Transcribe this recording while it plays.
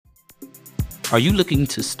Are you looking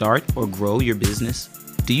to start or grow your business?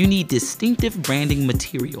 Do you need distinctive branding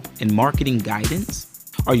material and marketing guidance?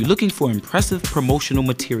 Are you looking for impressive promotional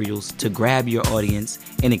materials to grab your audience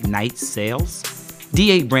and ignite sales?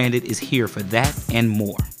 DA Branded is here for that and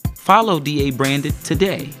more. Follow DA Branded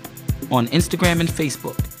today on Instagram and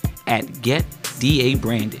Facebook at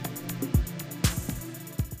GetDABranded.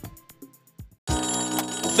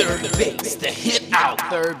 Third base, the hit out.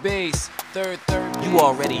 Third base, third. You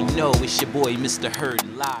already know it's your boy, Mr.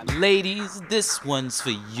 Herd Live. Ladies, this one's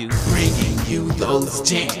for you. Bringing you those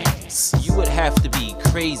jams. You would have to be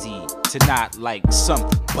crazy to not like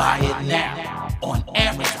something. Buy it now on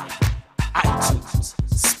Amazon, iTunes,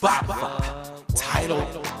 Spotify, Tidal,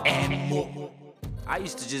 and more. I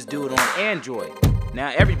used to just do it on Android.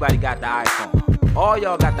 Now everybody got the iPhone. All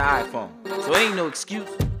y'all got the iPhone. So ain't no excuse.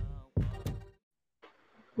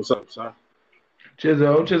 What's up, son?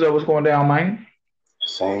 Chizzo, what's going down, man?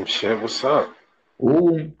 Same shit. What's up?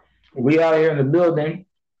 Ooh, we out here in the building,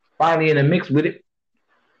 finally in the mix with it.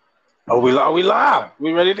 Oh, we live.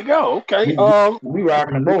 We ready to go. Okay. We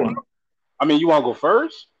rocking and rolling. I mean, you want to go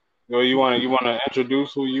first? Or you want to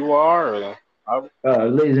introduce who you are?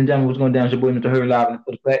 Ladies and gentlemen, what's going down? It's your boy, Mr. Herd Live,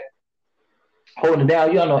 for the fact. Holding it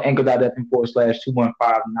down, y'all know anchor.fm/215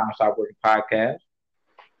 Non-Stop Working Podcast.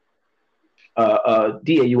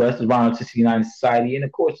 DAUS is Violence Against United Society, and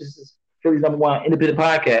of course, this is Philly's #1 independent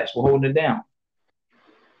podcast. We're holding it down.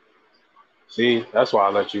 See, that's why I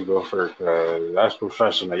let you go first. That's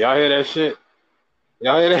professional. Y'all hear that shit?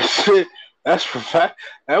 That's perfect.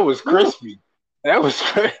 That was crispy. That was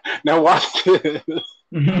crazy. Now watch this.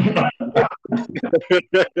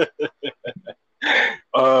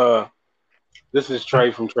 This is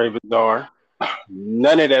Trey from Trey Bazaar.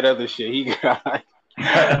 None of that other shit he got.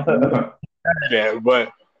 Yeah,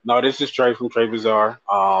 but no, this is Trey from Trey Bazaar.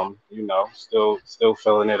 Still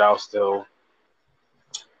filling it out, still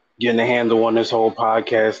getting a handle on this whole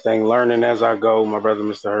podcast thing, learning as I go. My brother,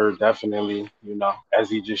 Mr. Herd, definitely, as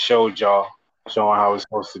he just showed y'all, showing how it's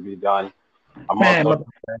supposed to be done.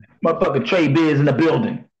 Motherfucker Trey Biz in the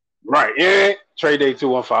building. Right, yeah. Trey Day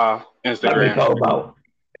 215 Instagram. Talk about.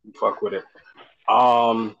 Fuck with it.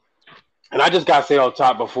 And I just gotta say on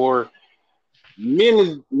top before. Me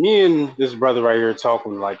and this brother right here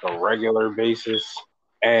talking like a regular basis,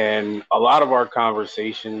 and a lot of our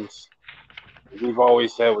conversations we've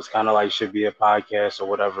always said was kind of like should be a podcast or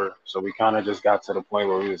whatever. So we kind of just got to the point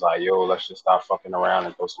where we was like, yo, let's just stop fucking around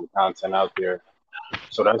and throw some content out there.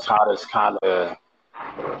 So that's how this kind of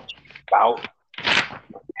out.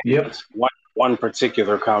 Yep. It's one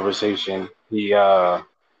particular conversation.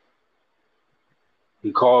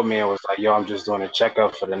 He called me and was like, yo, I'm just doing a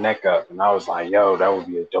checkup for the neck up. And I was like, yo, that would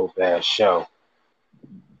be a dope ass show.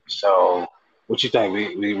 So what you think?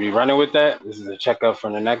 We running with that? This is a checkup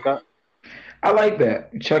from the neck up? I like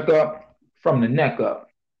that. Checkup from the neck up.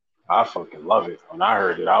 I fucking love it. When I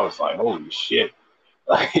heard it, I was like, holy shit.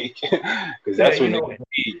 Like, because that's what niggas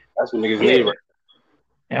need. That's what niggas need. Right?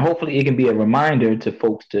 And hopefully it can be a reminder to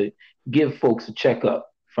folks to give folks a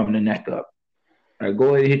checkup from the neck up. All right, go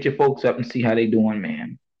ahead and hit your folks up and see how they doing,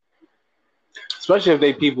 man. Especially if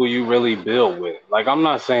they people you really build with. Like, I'm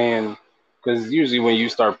not saying, because usually when you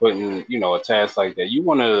start putting, a task like that, you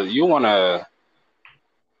wanna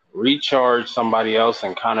recharge somebody else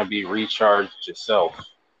and kind of be recharged yourself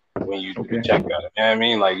when you do the checkup. You know what I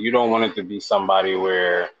mean? Like, you don't want it to be somebody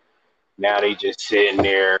where now they just sitting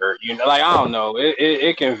there, like, I don't know.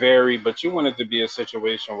 It can vary, but you want it to be a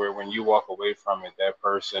situation where when you walk away from it, that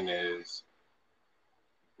person is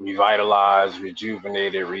revitalized,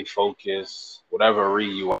 rejuvenated, refocused, whatever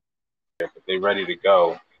you want, but they ready to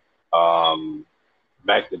go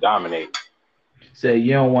back to dominate. So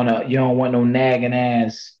you don't want no nagging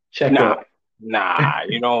ass checkup. Nah, I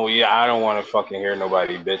don't want to fucking hear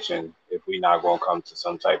nobody bitching if we not gonna come to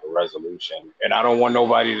some type of resolution. And I don't want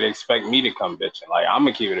nobody to expect me to come bitching. Like, I'm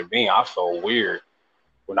gonna keep it a bean. I feel weird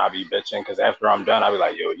when I be bitching, because after I'm done, I be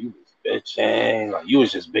like, yo, you was bitching. Like, you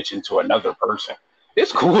was just bitching to another person.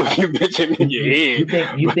 It's cool if you bitching in your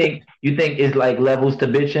head. You think it's like levels to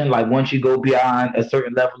bitching? Like, once you go beyond a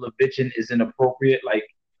certain level of bitching is inappropriate. Like,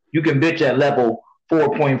 you can bitch at level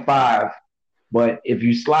 4.5, but if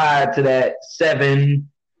you slide to that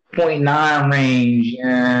 7.9 range,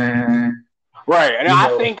 right. And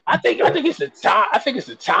I think it's a time. I think it's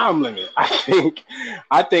a time limit. I think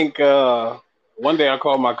one day I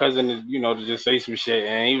called my cousin to just say some shit,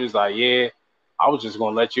 and he was like, yeah, I was just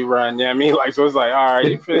gonna let you run. You know what I mean? Like, so it's like, all right,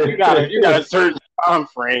 you got a certain time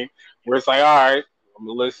frame where it's like, all right, I'm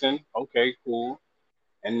gonna listen. Okay, cool.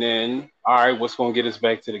 And then, all right, what's gonna get us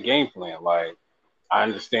back to the game plan? Like, I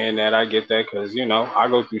understand that. I get that because, I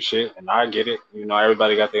go through shit and I get it.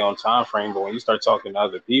 Everybody got their own time frame. But when you start talking to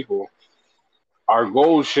other people, our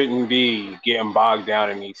goal shouldn't be getting bogged down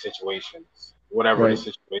in these situations, whatever the Right.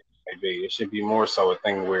 situation may be. It should be more so a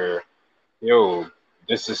thing where, yo,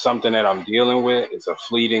 this is something that I'm dealing with. It's a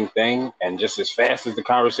fleeting thing. And just as fast as the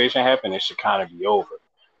conversation happens, it should kind of be over.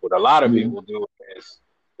 What a lot of Yeah. people do is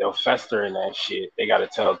they'll fester in that shit. They got to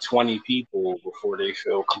tell 20 people before they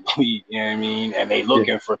feel complete. You know what I mean? And they Yeah.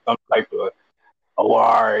 looking for some type of, oh,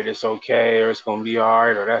 all right, it's okay, or it's going to be all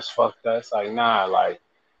right, or that's fucked up. It's like, nah, like,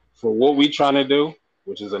 for what we trying to do,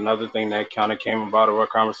 which is another thing that kind of came about of our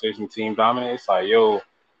conversation, team dominate. It's like, yo,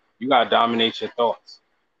 you gotta dominate your thoughts.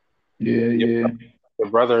 Yeah. Your, Yeah. your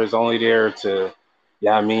brother is only there to,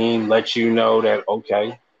 yeah, I mean, let you know that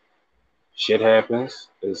okay, shit happens.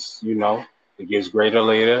 It gets greater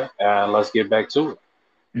later, and let's get back to it.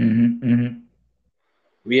 Mm-hmm. Mm-hmm.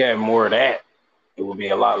 If we had more of that, it would be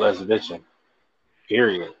a lot less bitching.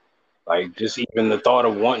 Period. Like just even the thought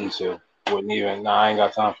of wanting to wouldn't even. Nah, I ain't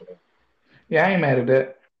got time for that. Yeah, I ain't mad at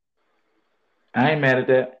that. I ain't mad at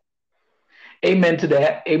that. Amen to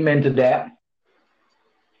that. Amen to that.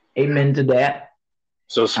 Amen to that.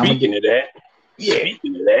 So I'm gonna get. Yeah.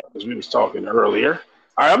 speaking of that, because we was talking earlier.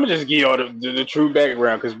 All right, I'm gonna just give y'all the true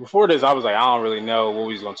background because before this, I was like, I don't really know what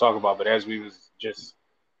we was gonna talk about, but as we was just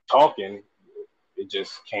talking, it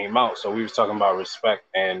just came out. So we was talking about respect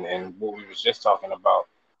and what we was just talking about,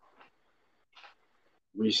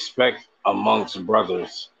 respect amongst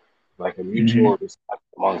brothers, like a mutual Mm-hmm. respect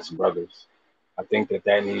amongst brothers. I think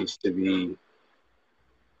that needs to be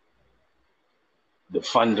the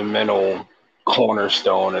fundamental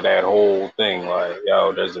cornerstone of that whole thing. Like,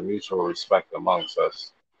 yo, there's a mutual respect amongst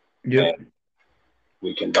us, and Yep.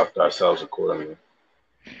 we conduct ourselves accordingly.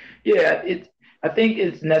 Yeah. I think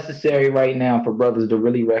it's necessary right now for brothers to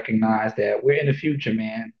really recognize that we're in the future,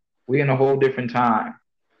 man. We're in a whole different time.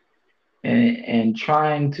 And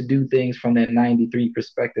trying to do things from that 93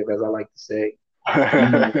 perspective, as I like to say, you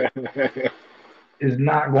know, is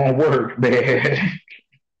not going to work, man.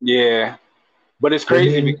 Yeah, but it's And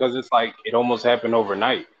crazy then, because it's like it almost happened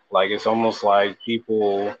overnight. Like it's almost like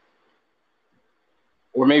people,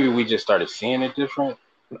 or maybe we just started seeing it different.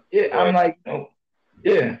 yeah, I'm But like, oh,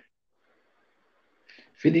 yeah,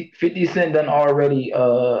 50 Cent done already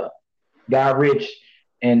got rich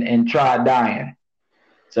and tried dying.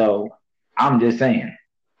 So I'm just saying,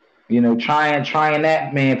 trying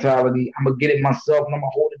that mentality. I'm gonna get it myself and I'm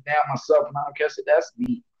gonna hold it down myself and I don't care. So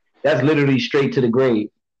that's literally straight to the grave.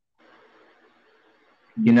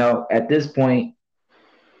 At this point,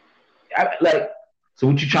 like, so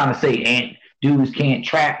what you trying to say? And dudes can't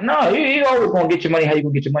trap? No, you always gonna get your money. How you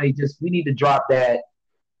gonna get your money? Just we need to drop that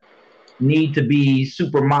need to be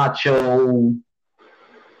super macho.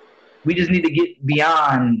 We just need to get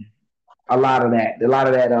beyond a lot of that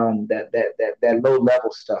low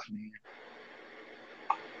level stuff, man.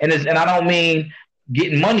 And I don't mean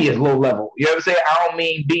getting money is low level. You know what I'm saying? I don't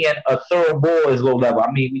mean being a thorough ball is low level.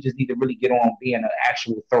 I mean we just need to really get on being an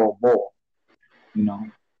actual thorough ball. You know?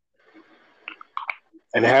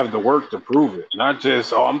 and have the work to prove it, not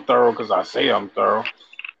just oh I'm thorough because I say I'm thorough.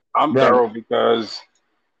 I'm Right. thorough because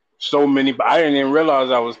so many. I didn't even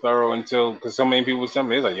realize I was thorough until because so many people said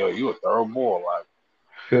me, it's like, yo, you a thorough boy.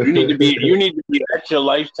 Like you need to be at your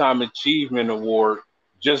lifetime achievement award.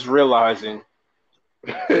 Just realizing,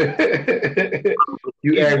 You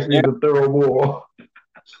actually yeah, is a thorough ball.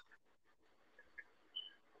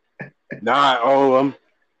 nah, oh,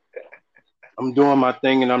 I'm doing my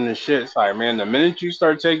thing and I'm the shit. It's like, man, the minute you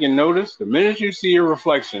start taking notice, the minute you see your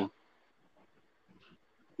reflection,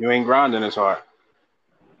 you ain't grinding as hard.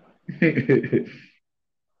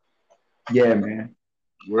 Yeah, man.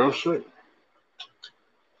 Real shit.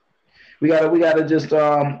 We gotta just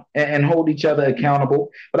and hold each other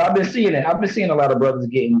accountable. But I've been seeing it. I've been seeing a lot of brothers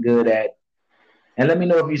getting good at. And let me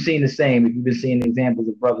know if you've seen the same. If you've been seeing examples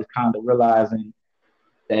of brothers kind of realizing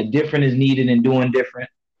that different is needed and doing different.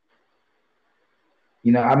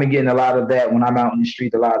 I've been getting a lot of that when I'm out in the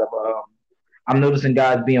street. A lot of I'm noticing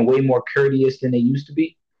guys being way more courteous than they used to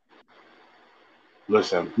be.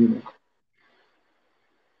 Listen, You know.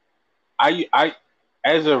 I,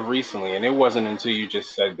 as of recently, and it wasn't until you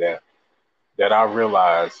just said that I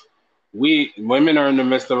realized we women are in the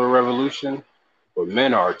midst of a revolution, but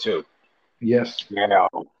men are too. Yes. Now,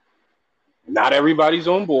 not everybody's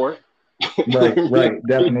on board. Right. Right.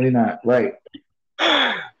 Definitely not. Right.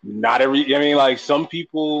 Not every, I mean, like some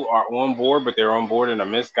people are on board, but they're on board in a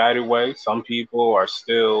misguided way. Some people are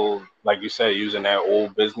still, like you said, using that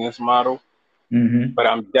old business model. Mm-hmm. But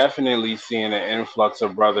I'm definitely seeing an influx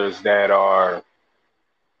of brothers that are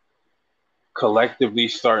collectively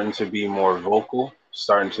starting to be more vocal,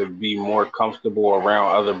 starting to be more comfortable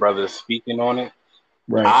around other brothers speaking on it.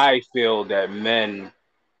 Right. I feel that men,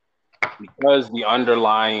 because the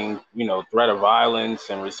underlying, threat of violence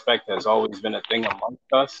and respect has always been a thing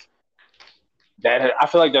amongst us, that I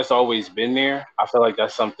feel like that's always been there. I feel like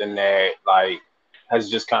that's something that like has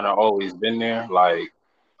just kind of always been there. Like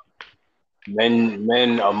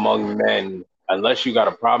men among men, unless you got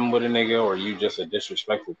a problem with a nigga or you just a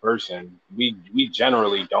disrespectful person, we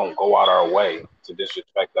generally don't go out our way to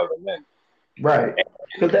disrespect other men. Right.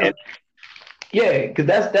 Because And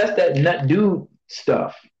that's that nut dude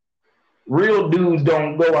stuff. Real dudes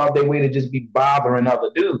don't go out their way to just be bothering other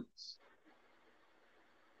dudes.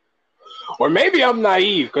 or maybe I'm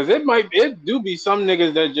naive because it do be some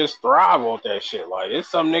niggas that just thrive off that shit. Like it's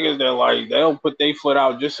some niggas that like they'll put their foot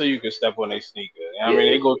out just so you can step on their sneaker. You know what I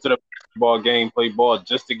mean, they go to the ball game, play ball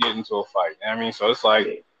just to get into a fight. You know what I mean, so it's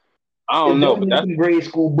like I don't know, but that's grade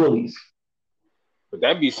school bullies. But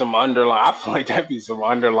that'd be some underlying. I feel like that'd be some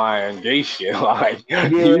underlying gay shit. Like, Yeah,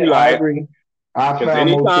 I agree. I found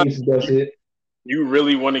most cases that's it. You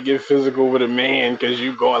really want to get physical with a man because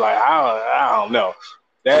you going like, I don't know.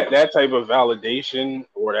 That type of validation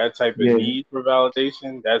or that type of need for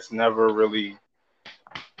validation, that's never really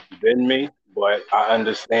been me. But I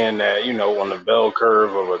understand that, on the bell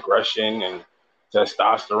curve of aggression and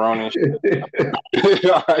testosterone and shit,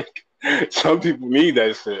 like some people need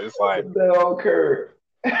that shit. It's like bell curve.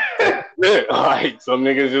 Yeah, like some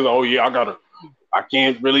niggas just, oh yeah, I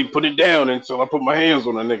can't really put it down until I put my hands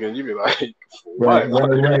on a nigga. And you be like, right.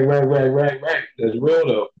 That's real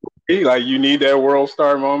though. Like you need that world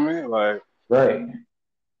star moment, like right.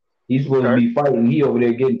 He's supposed to be fighting. He over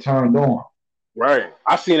there getting turned on. Right.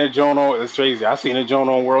 I seen a joint on. It's crazy. I seen a joint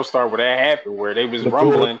on World Star where that happened, where they was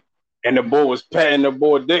rumbling, and the bull was petting the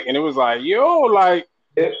bull dick, and it was like, yo, like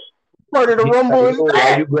part of the rumble is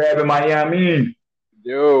that. You grabbing Miami?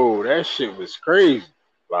 Yo, that shit was crazy.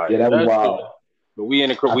 Like, that was wild. But we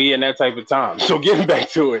in that type of time. So getting back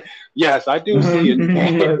to it, yes, I do see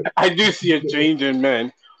it. I do see a change in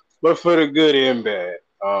men, but for the good and bad.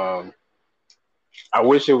 I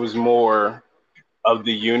wish it was more of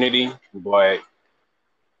the unity, but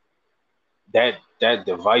that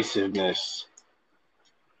divisiveness,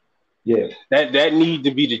 that need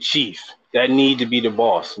to be the chief. That need to be the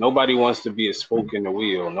boss. Nobody wants to be a spoke in the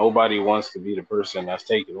wheel. Nobody wants to be the person that's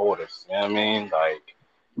taking orders. You know what I mean? Like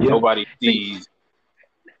nobody sees.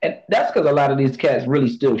 And that's because a lot of these cats really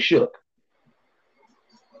still shook.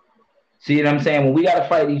 See what I'm saying? When we got to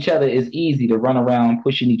fight each other, it's easy to run around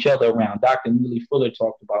pushing each other around. Dr. Neely Fuller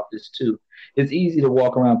talked about this too. It's easy to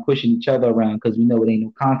walk around pushing each other around because we know it ain't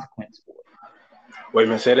no consequence for it. Wait a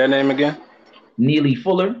minute, say that name again. Neely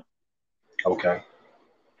Fuller. Okay.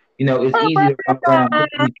 It's easy to run around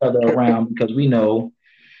pushing each other around because we know,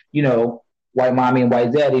 white mommy and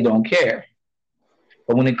white daddy don't care.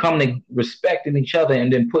 But when it comes to respecting each other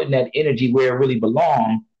and then putting that energy where it really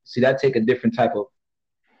belongs, see, that take a different type of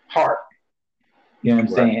heart. You know what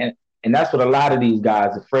I'm saying? And that's what a lot of these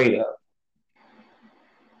guys are afraid of.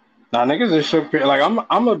 Nah, niggas are shook. Like I'm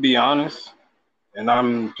gonna be honest, and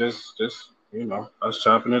I'm just us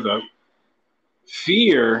chopping it up.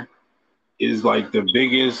 Fear is like the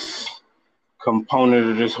biggest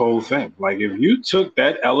component of this whole thing. Like if you took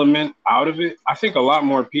that element out of it, I think a lot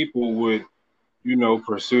more people would,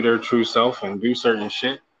 pursue their true self and do certain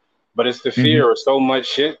shit. But it's the fear of so much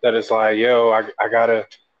shit that it's like, yo, I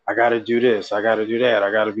gotta do this, I gotta do that,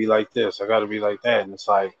 I gotta be like this, I gotta be like that. And it's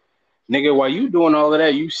like, nigga, while you doing all of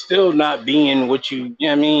that, you still not being what you know what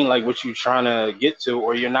I mean, like what you trying to get to,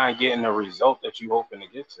 or you're not getting the result that you hoping to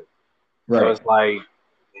get to. Right. So it's like,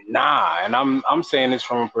 nah. And I'm saying this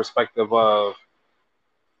from a perspective of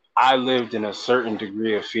I lived in a certain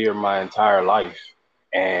degree of fear my entire life.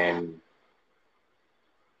 And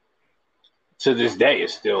to this day,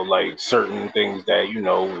 it's still like certain things that,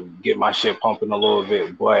 get my shit pumping a little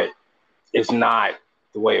bit, but it's not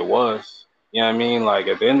the way it was. You know what I mean? Like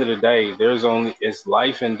at the end of the day, it's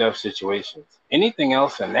life and death situations. Anything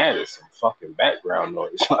else than that is some fucking background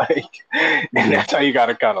noise. Like, and that's how you got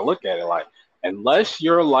to kind of look at it. Like, unless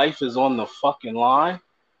your life is on the fucking line,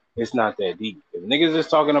 it's not that deep. If niggas is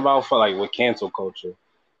talking about for like with cancel culture,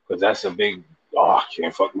 because that's a big, I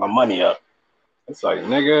can't fuck my money up. It's like,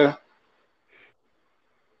 nigga,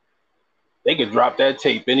 they could drop that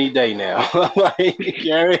tape any day now. Like, you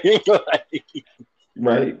know what I mean? Like,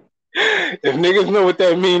 right. If niggas know what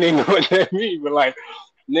that mean, they know what that mean. But like,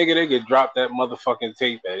 nigga, they could drop that motherfucking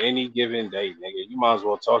tape at any given day, nigga. You might as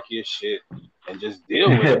well talk your shit and just deal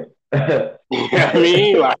with it. You know what I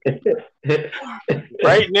mean? Like,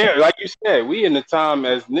 right now, like you said, we in the time,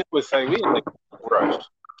 as Nick was saying, we in the rush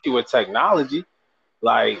with technology.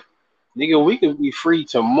 Like, nigga, we could be free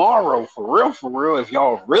tomorrow for real, if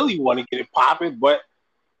y'all really want to get it popping. But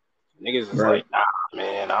niggas is Right. like, nah,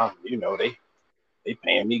 man, they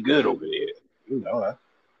paying me good over there. You know,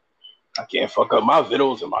 I can't fuck up my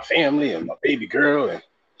vittles and my family and my baby girl, and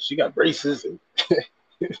she got braces, and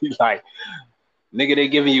he's like, nigga, they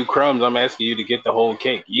giving you crumbs. I'm asking you to get the whole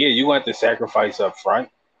cake. Yeah, you want the sacrifice up front.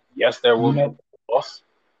 Yes, there will You be know, loss.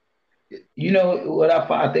 what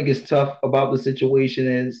I think is tough about the situation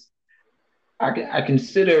is I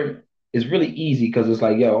consider it's really easy because it's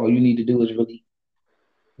like, yo, all you need to do is really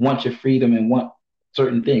want your freedom and want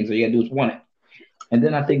certain things. All you gotta do is want it. And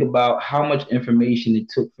then I think about how much information it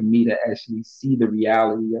took for me to actually see the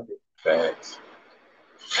reality of it. Facts.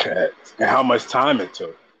 Facts. And how much time it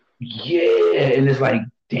took. Yeah, and it's like,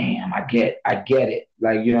 damn, I get it.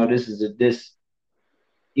 Like, this.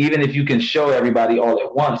 Even if you can show everybody all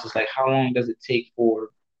at once, it's like, how long does it take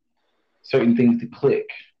for certain things to click?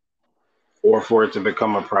 Or for it to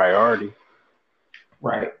become a priority.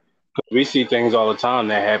 Right. We see things all the time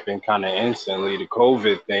that happen kind of instantly. The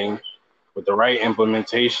COVID thing, with the right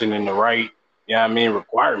implementation and the right,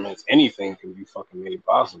 requirements, anything can be fucking made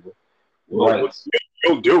possible. Well, Right.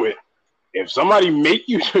 you'll do it. If somebody make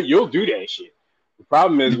you, you'll do that shit. The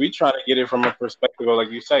problem is we try to get it from a perspective of, like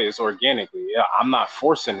you say, it's organically. Yeah, I'm not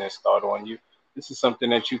forcing this thought on you. This is something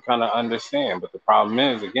that you kind of understand. But the problem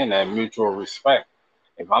is, again, that mutual respect.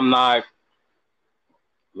 If I'm not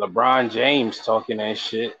LeBron James talking that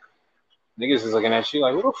shit, niggas is looking at you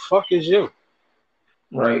like, who the fuck is you?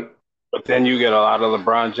 Right. But then you get a lot of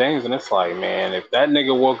LeBron James, and it's like, man, if that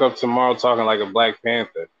nigga woke up tomorrow talking like a Black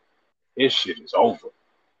Panther, his shit is over.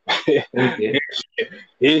 Okay.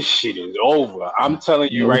 his shit is over. I'm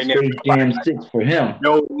telling you right now. Space Jam 6 for him.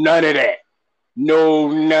 No, none of that. No,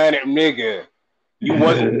 none of nigga. You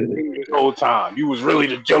wasn't this whole time. You was really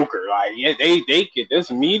the Joker. Like, yeah, they could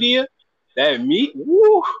this media, that media,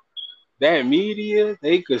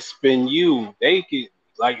 they could spin you. They could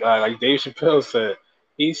like Dave Chappelle said.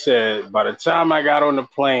 He said, by the time I got on the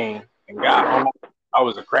plane and got home, I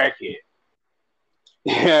was a crackhead.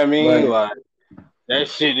 You know what I mean? Right. Like, that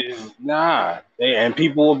shit is and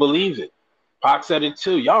people will believe it. Pac said it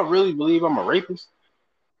too. Y'all really believe I'm a rapist?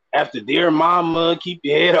 After Dear Mama, Keep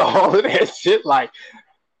Your Head, all of that shit, like,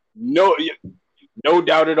 no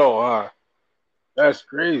doubt at all, huh? That's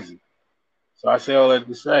crazy. So I say all that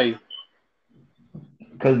to say,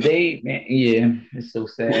 Because man, yeah, it's so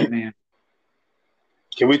sad, man.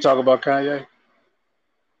 can we talk about Kanye?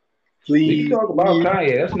 Please. We can talk about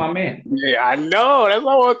Kanye. That's my man. Yeah, I know. That's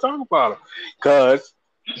why I want to talk about him. Because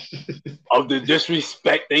of the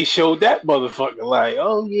disrespect they showed that motherfucker. Like,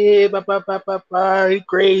 oh yeah, he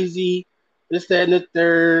crazy. This, that, and the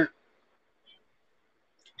third.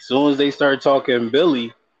 As soon as they start talking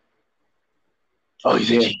Billy, oh,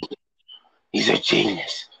 he's a genius. He's a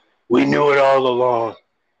genius. We knew it all along.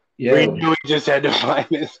 Yeah. We knew he just had to find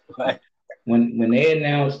this play. When they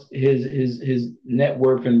announced his net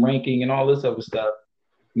worth and ranking and all this other stuff,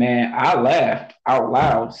 man, I laughed out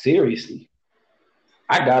loud. Seriously,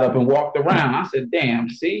 I got up and walked around. I said, "Damn,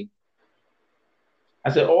 see."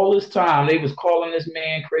 I said, all this time they was calling this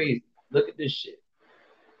man crazy. Look at this shit.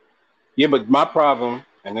 Yeah, but my problem,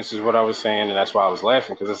 and this is what I was saying, and that's why I was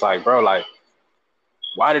laughing, because it's like, bro, like,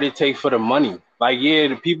 why did it take for the money? Like, yeah,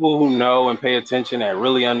 the people who know and pay attention that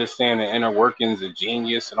really understand the inner workings of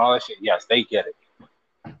genius and all that shit, yes, they get it.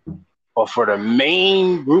 But for the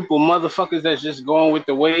main group of motherfuckers that's just going with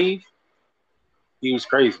the wave, he was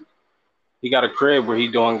crazy. He got a crib where he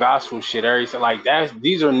doing gospel shit. Like,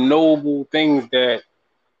 these are noble things that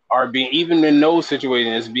are being, even in those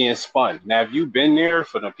situations, it's being spun. Now, if you've been there,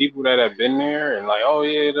 for the people that have been there and like, oh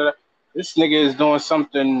yeah, this nigga is doing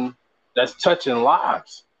something that's touching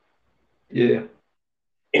lives. Yeah.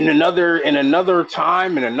 In another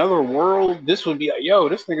time, in another world, this would be like, yo,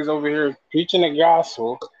 this nigga's over here preaching the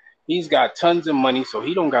gospel. He's got tons of money, so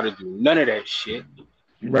he don't got to do none of that shit.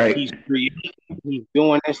 Right. He's creating, he's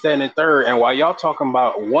doing this, that, and the third. And while y'all talking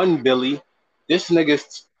about one Billy, this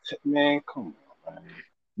nigga's, man, come on, man.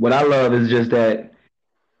 What I love is just that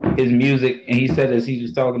his music, and he said this, he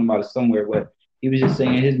was talking about it somewhere, but he was just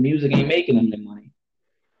saying his music ain't making him the money.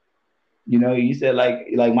 You know, he said like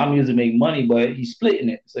my music make money, but he's splitting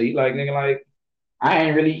it. So he like, nigga, like, I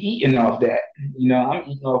ain't really eating off that. You know, I'm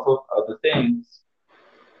eating off of other things.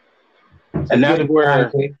 And that's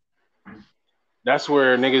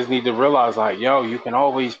where niggas need to realize, like, yo, you can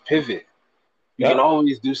always pivot. You can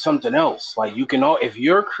always do something else. Like, you can if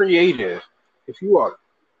you're creative, if you are,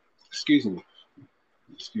 excuse me,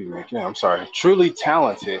 excuse me again, I'm sorry, truly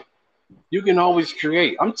talented, you can always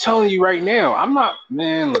create. I'm telling you right now, I'm not,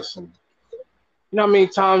 man, listen. You know how many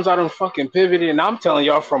times I done fucking pivoted, and I'm telling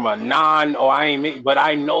y'all from a non, oh, I ain't, but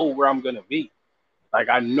I know where I'm gonna be. Like,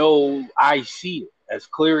 I know, I see it as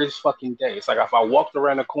clear as fucking day. It's like if I walked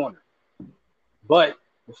around the corner. But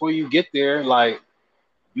before you get there, like,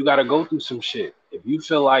 you gotta go through some shit. If you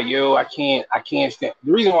feel like, yo, I can't stand.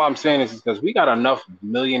 The reason why I'm saying this is because we got enough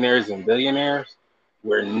millionaires and billionaires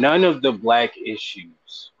where none of the black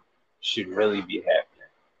issues should really be happening.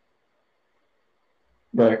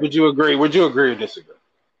 Right. Would you agree? Would you agree or disagree?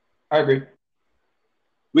 I agree.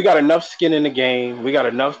 We got enough skin in the game. We got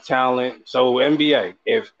enough talent. So NBA,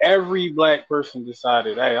 if every black person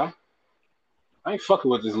decided, hey, I ain't fucking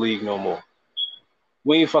with this league no more.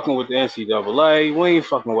 We ain't fucking with the NCAA. We ain't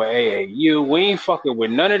fucking with AAU. We ain't fucking with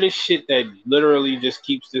none of this shit that literally just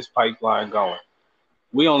keeps this pipeline going.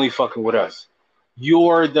 We only fucking with us.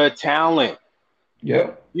 You're the talent.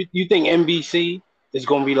 Yeah. You think NBC is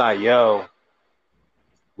gonna be like, yo,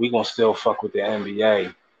 we gonna still fuck with the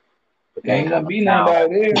NBA, but they Ain't ain't got gonna no be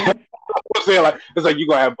talent. nobody there. I'm saying, like, it's like you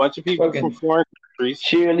gonna have a bunch of people from Fucking foreign countries.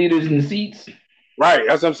 cheerleaders in the seats. Right,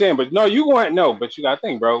 that's what I'm saying. But no, you going no, but you gotta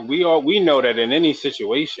think, bro. We know that in any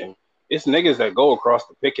situation, it's niggas that go across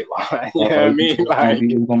the picket line. You know what I mean? Like,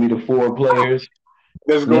 It's gonna be the 4 players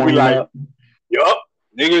there's gonna be warming like, up. yup,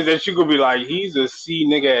 niggas that you could be like, he's a C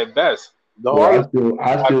nigga at best. The But hardest,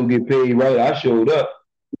 I still get paid right. I showed up.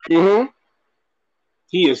 hmm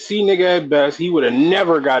he is C nigga at best. He would have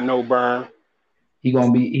never got no burn. He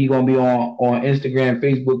gonna be on Instagram,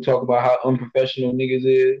 Facebook, talk about how unprofessional niggas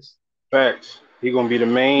is. Facts. He gonna be the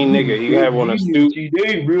main nigga. He have on a suit. See,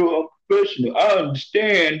 they real unprofessional. I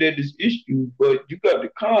understand that it's issues, but you got the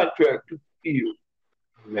contract to fulfill.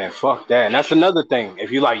 Man, fuck that. And that's another thing.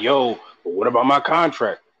 If you like, yo, but what about my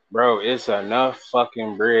contract? Bro, it's enough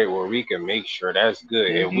fucking bread where we can make sure that's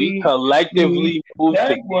good. If we collectively move That's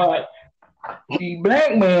together. why the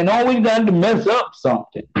black man always got to mess up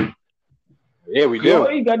something. Yeah, we You do.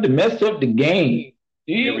 always got to mess up the game.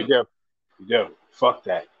 Yeah, we do. We do. Fuck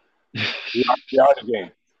that. We are the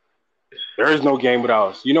game. There is no game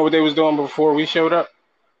without us. You know what they was doing before we showed up?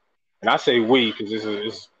 And I say we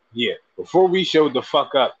because yeah. Before we showed the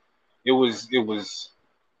fuck up, it was it was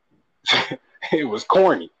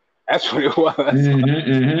corny. That's what it was.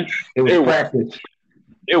 It was It was practice.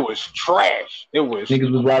 it was trash. It was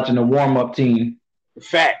Niggas was watching the warm up team.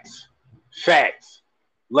 facts.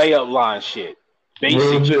 Layup line shit.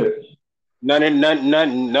 Basic shit.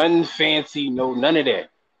 None fancy, none of that.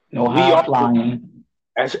 No We high are, flying.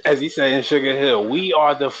 as he said in Sugar Hill, we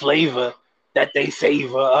are the flavor that they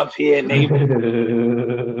savor up here in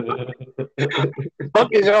neighborhood. Fuck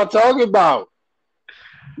is y'all talking about?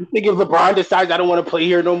 You think if LeBron decides I don't want to play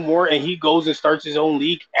here no more and he goes and starts his own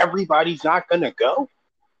league, everybody's not gonna go?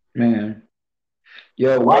 Man.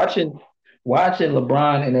 Yo, watching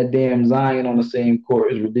LeBron and that damn Zion on the same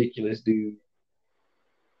court is ridiculous, dude.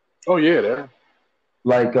 Oh yeah, there.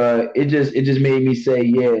 Like it just made me say,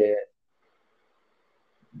 yeah,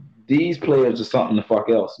 these players are something the fuck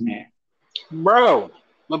else, man. Bro,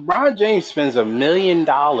 LeBron James spends $1 million.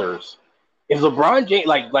 If LeBron James,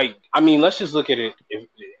 like, I mean, let's just look at it.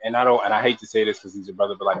 And I hate to say this because he's your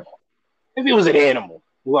brother, but like, if he was an animal,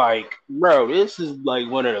 like, bro, this is like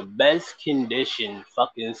one of the best conditioned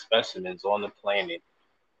fucking specimens on the planet.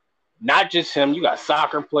 Not just him. You got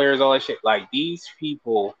soccer players, all that shit. Like these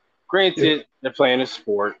people. Granted, they're playing a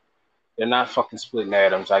sport. They're not fucking splitting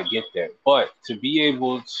atoms. I get that, but to be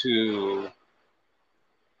able to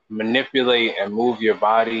manipulate and move your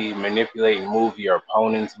body, manipulate and move your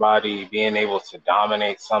opponent's body, being able to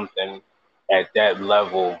dominate something at that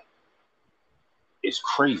level is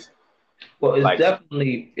crazy. Well, Like,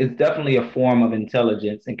 it's definitely a form of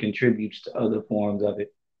intelligence and contributes to other forms of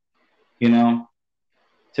it. You know,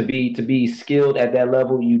 to be skilled at that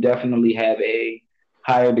level, you definitely have a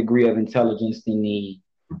higher degree of intelligence than the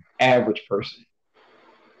average person.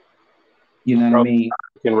 You know what I mean? You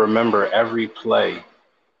can remember every play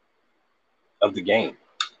of the game.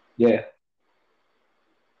 Yeah.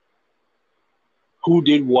 Who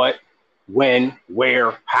did what, when,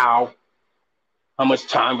 where, how much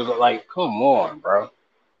time was it? Like, come on, bro.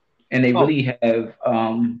 And they really have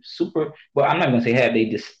well, I'm not gonna say have, they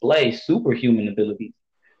display superhuman abilities.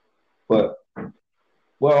 But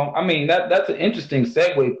well, I mean that's an interesting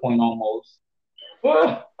segue point almost.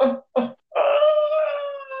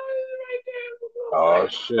 Oh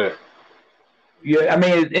shit. Yeah, I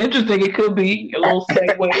mean it's interesting. It could be a little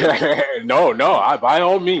segue. No, by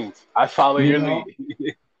all means, I follow your lead.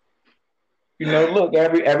 Look,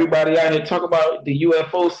 everybody out here talk about the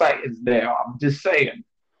UFO sightings now. I'm just saying.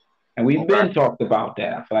 And we've Okay. been talked about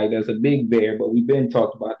that. I feel like there's a big bear, but we've been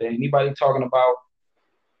talked about that. Anybody talking about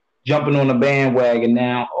jumping on the bandwagon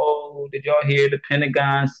now? Oh, did y'all hear the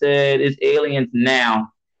Pentagon said it's aliens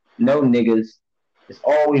now? No, niggas. It's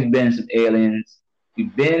always been some aliens.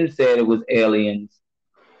 We've been said it was aliens.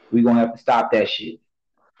 We're gonna have to stop that shit.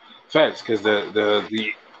 Facts, because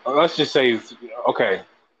the let's just say, okay,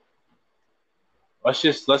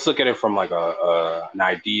 let's look at it from like an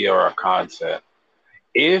idea or a concept.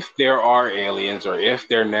 If there are aliens, or if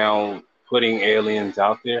they're now putting aliens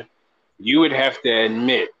out there, you would have to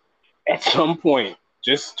admit at some point,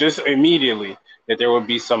 just immediately, that there would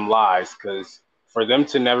be some lies, because for them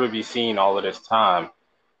to never be seen all of this time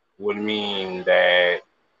would mean that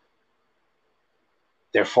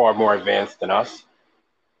they're far more advanced than us.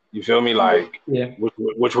 You feel me? Like, Yeah.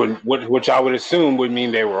 which I would assume would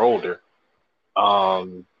mean they were older.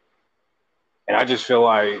 Um, and I just feel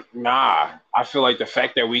like, nah. I feel like the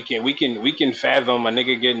fact that we can fathom a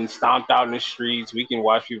nigga getting stomped out in the streets. We can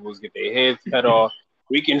watch people get their heads cut off.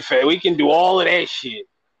 We can do all of that shit.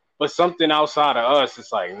 But something outside of us,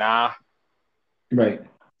 it's like, nah. Right.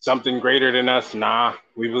 Something greater than us, nah.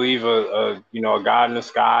 We believe a God in the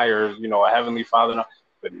sky, or a heavenly Father,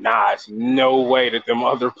 but nah, it's no way that them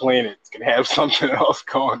other planets can have something else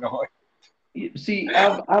going on. See,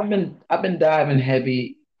 I've been diving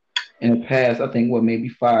heavy in the past, I think, maybe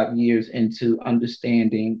 5 years into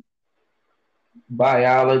understanding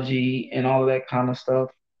biology and all of that kind of stuff,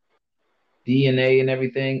 DNA and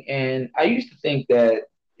everything. And I used to think that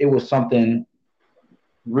it was something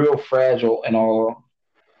real fragile and all.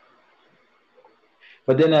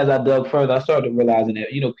 But then as I dug further, I started realizing that,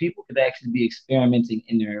 people could actually be experimenting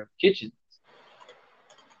in their kitchen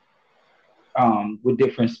with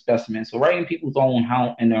different specimens. So right in people's own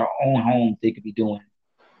home, in their own homes, they could be doing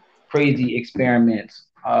crazy experiments,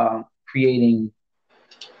 creating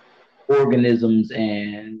organisms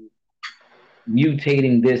and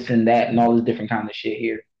mutating this and that and all this different kind of shit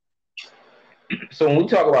here. So when we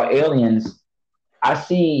talk about aliens, I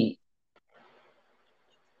see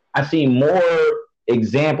I see more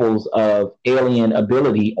examples of alien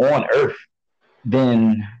ability on Earth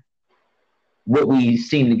than what we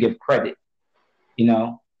seem to give credit. You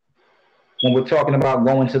know, when we're talking about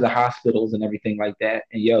going to the hospitals and everything like that,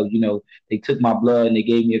 and they took my blood and they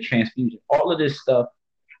gave me a transfusion. All of this stuff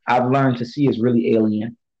I've learned to see is really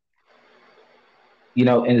alien.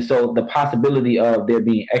 And so the possibility of there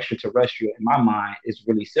being extraterrestrial in my mind is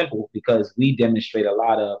really simple because we demonstrate a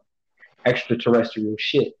lot of extraterrestrial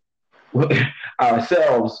shit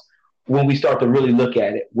ourselves when we start to really look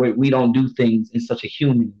at it. We don't do things in such a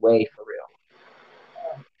human way for real.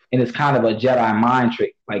 And it's kind of a Jedi mind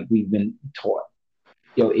trick, like we've been taught.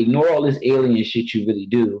 Ignore all this alien shit you really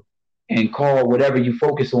do and call whatever you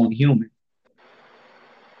focus on human,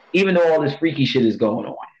 even though all this freaky shit is going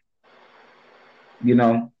on.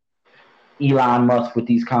 Elon Musk with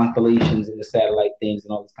these constellations and the satellite things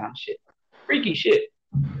and all this kind of shit. Freaky shit.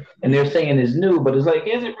 And they're saying it's new, but it's like,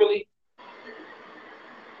 is it really?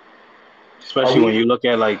 Especially when you look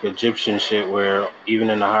at like Egyptian shit, where even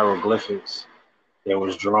in the hieroglyphics, there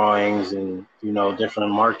was drawings and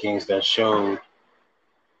different markings that showed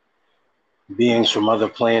beings from other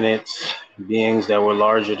planets, beings that were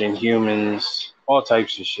larger than humans, all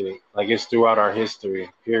types of shit. Like, it's throughout our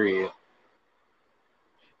history, period.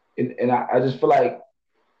 And I just feel like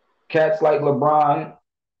cats like LeBron,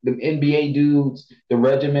 the NBA dudes, the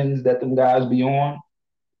regimens that them guys be on,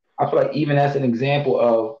 I feel like even that's an example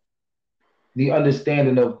of the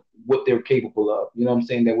understanding of what they're capable of. You know what I'm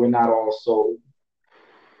saying? That we're not all so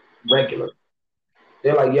regular.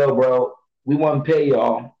 They're like, yo, bro, we want to pay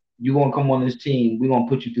y'all. You gonna come on this team? We gonna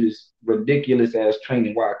put you through this ridiculous ass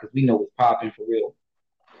training. Why? Because we know it's popping for real.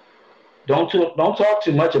 Don't talk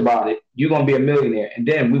too much about it. You're gonna be a millionaire, and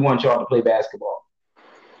then we want y'all to play basketball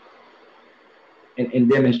and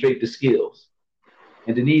demonstrate the skills.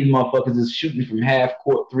 And then these motherfuckers is shooting from half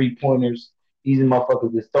court 3-pointers. These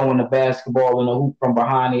motherfuckers is throwing the basketball in a hoop from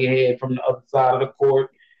behind their head from the other side of the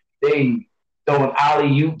court. They throwing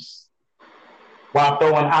alley oops while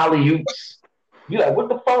throwing alley oops. You like, what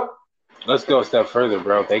the fuck? Let's go a step further,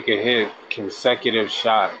 bro. They could hit consecutive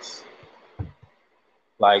shots,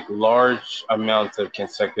 like large amounts of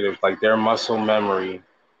consecutive, like their muscle memory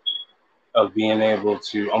of being able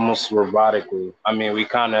to almost robotically. I mean, we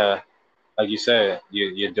kind of, like you said,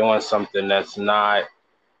 you're doing something that's not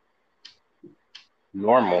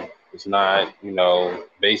normal. It's not,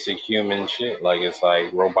 basic human shit. Like, it's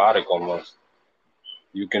like robotic almost.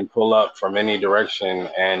 You can pull up from any direction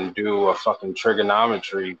and do a fucking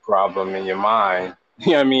trigonometry problem in your mind.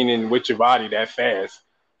 You know what I mean? And with your body that fast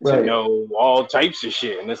to Right. know all types of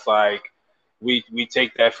shit. And it's like we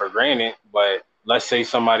take that for granted, but let's say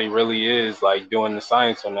somebody really is like doing the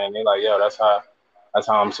science on that and they're like, yo, that's how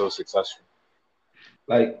I'm so successful.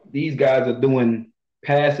 Like these guys are doing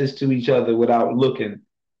passes to each other without looking.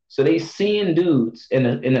 So they seeing dudes in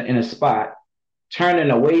a spot, turning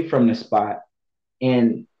away from the spot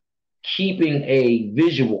and keeping a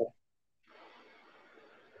visual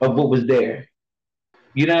of what was there.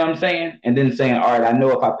 You know what I'm saying? And then saying, all right, I know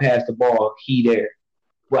if I pass the ball, he there.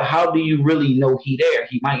 Well, how do you really know he there?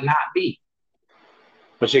 He might not be.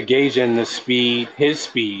 But you're gauging the speed, his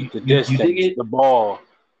speed, the You dig distance, it? the ball,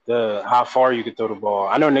 the how far you can throw the ball.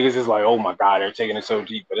 I know niggas is like, oh my god, they're taking it so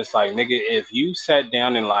deep, but it's like, nigga, if you sat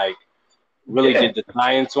down and like really Yeah. did the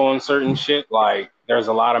science on certain shit, like there's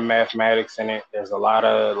a lot of mathematics in it. There's a lot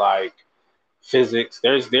of like physics.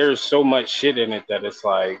 There's so much shit in it that it's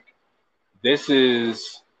like this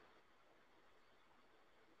is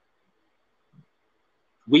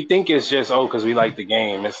we think it's just because we like the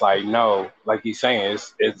game. It's like no, like he's saying,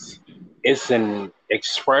 it's an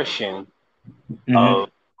expression Mm-hmm. of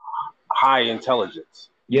high intelligence.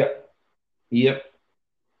 Yep. Yep.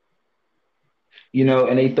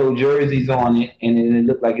 And they throw jerseys on it, and then it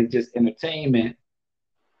look like it's just entertainment.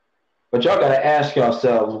 But y'all gotta ask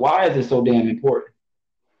yourselves, why is it so damn important?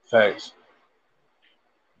 Facts.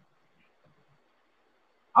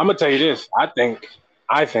 I'm gonna tell you this. I think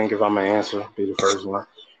if I'm gonna answer, be the first one.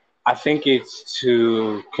 I think it's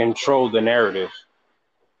to control the narrative.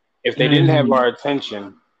 If they didn't have Mm-hmm. our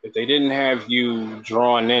attention, if they didn't have you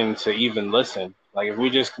drawn in to even listen, like if we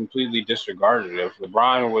just completely disregarded it, if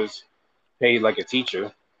LeBron was paid like a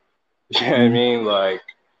teacher, you know what I Mm-hmm. mean? Like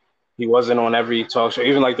he wasn't on every talk show,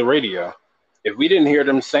 even like the radio. If we didn't hear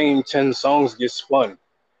them same 10 songs get spun,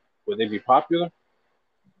 would they be popular?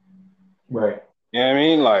 Right. You know what I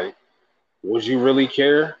mean? Like, would you really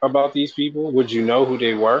care about these people? Would you know who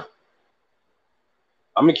they were?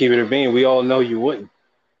 I'm gonna keep it a bean. We all know you wouldn't.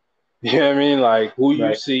 You know what I mean? Like who you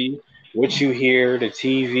Right. see, what you hear, the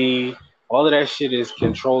TV, all of that shit is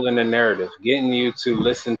controlling the narrative, getting you to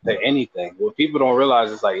listen to anything. What people don't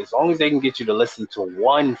realize is like as long as they can get you to listen to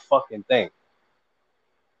one fucking thing,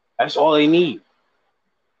 that's all they need.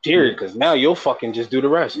 Period. Yeah. Because now you'll fucking just do the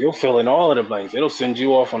rest. You'll fill in all of the blanks. It'll send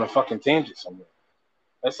you off on a fucking tangent somewhere.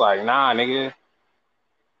 That's like, nah, nigga.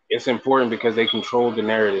 It's important because they control the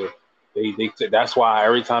narrative. That's why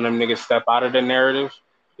every time them niggas step out of the narrative,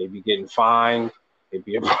 they be getting fined. It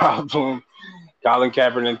be a problem. Colin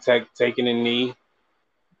Kaepernick taking a knee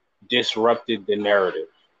disrupted the narrative.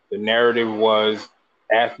 The narrative was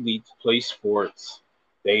athletes play sports.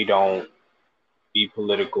 They don't be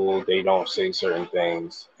political. They don't say certain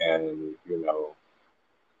things, and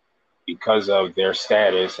because of their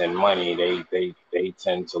status and money, they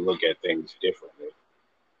tend to look at things differently,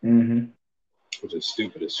 Mm-hmm. which is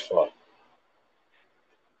stupid as fuck.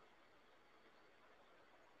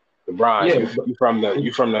 LeBron, Yeah. you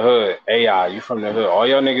from the hood. AI, you from the hood. All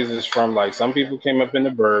y'all niggas is from like some people came up in the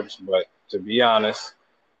burbs, but to be honest,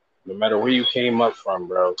 no matter where you came up from,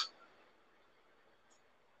 bro,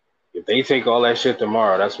 if they take all that shit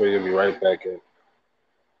tomorrow, that's where you'll be right back at.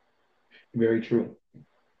 Very true.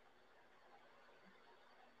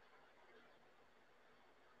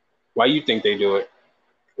 Why you think they do it?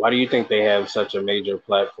 Why do you think they have such a major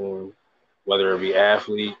platform, whether it be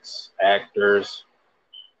athletes, actors,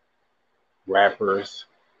 rappers?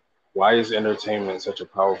 Why is entertainment such a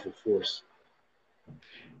powerful force?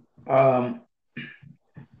 Um,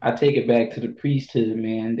 I take it back to the priesthood,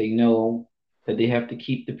 man. They know that they have to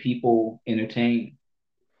keep the people entertained.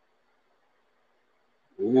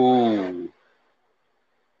 Ooh,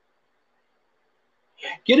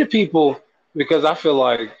 get it, people, because I feel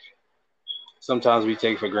like sometimes we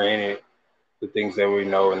take for granted the things that we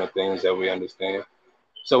know and the things that we understand.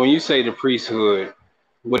 So when you say the priesthood,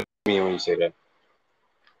 what do you mean when you say that?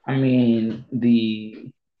 I mean,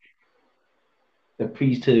 the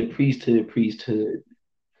priesthood,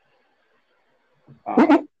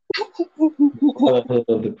 um, brotherhood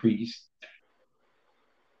of the priest.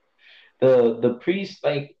 The priest,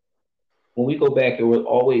 like when we go back, it was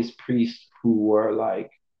always priests who were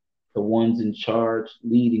like the ones in charge,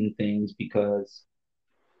 leading things because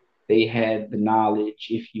they had the knowledge,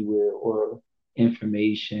 if you will, or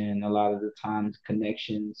information. A lot of the times,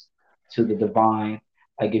 connections to the divine.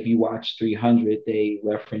 Like if you watch 300, they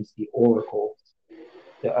reference the oracles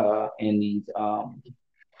and these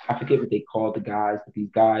I forget what they called the guys, but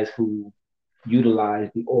these guys who utilize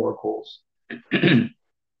the oracles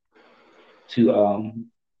to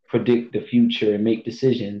predict the future and make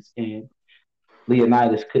decisions. And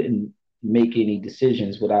Leonidas couldn't make any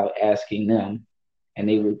decisions without asking them, and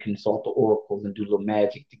they would consult the oracles and do little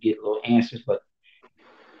magic to get little answers. But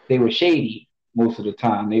they were shady most of the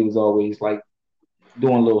time. They was always like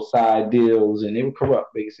doing little side deals, and they were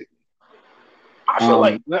corrupt basically. I feel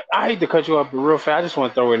like I hate to cut you off real fast. I just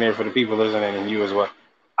want to throw in there for the people listening and you as well.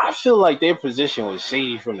 I feel like their position was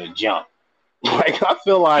shady from the jump. Like I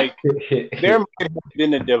feel like there might have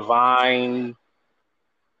been a divine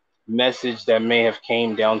message that may have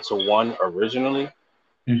came down to one originally,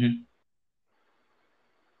 Mhm.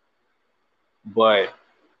 but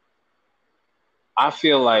I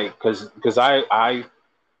feel like because I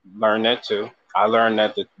learned that too. I learned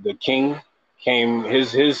that the king came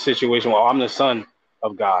his situation. Well, I'm the son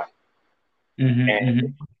of God, Mhm. and it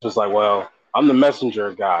Mhm. was like, well, I'm the messenger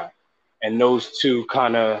of God, and those two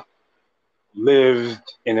kind of lived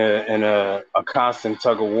in a constant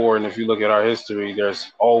tug of war. And if you look at our history,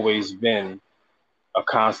 there's always been a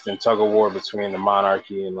constant tug of war between the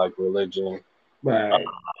monarchy and like religion, Right.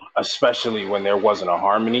 especially when there wasn't a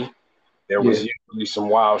harmony. There was Yeah. usually some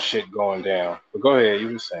wild shit going down. But go ahead,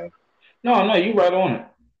 you were saying. No, no, you right on it.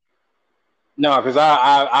 No, because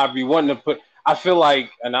I be wanting to put. I feel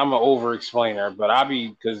like, and I'm an over explainer, but I be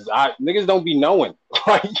because I niggas don't be knowing.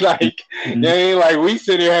 like Mhm. they ain't like we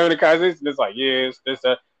sit here having a conversation. It's like yeah, it's this.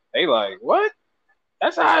 They like what?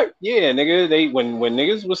 That's how. Yeah, nigga. They when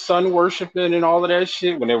niggas was sun worshiping and all of that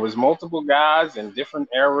shit. When there was multiple guys and different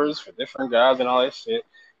eras for different guys and all that shit.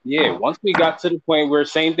 Yeah. Once we got to the point where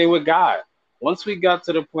same thing with God. Once we got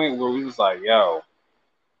to the point where we was like, yo,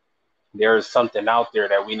 there is something out there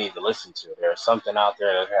that we need to listen to. There's something out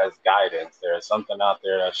there that has guidance. There's something out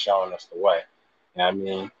there that's showing us the way. And I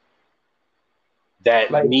mean,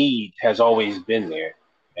 that Like, need has always been there,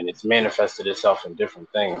 and it's manifested itself in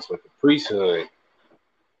different things. With the priesthood,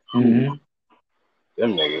 whew, mhm.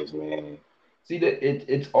 them niggas, man. See that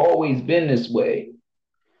it's always been this way.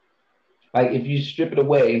 Like if you strip it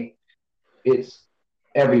away, it's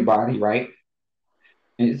everybody, right?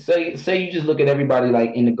 And say you just look at everybody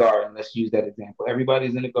like in the garden. Let's use that example.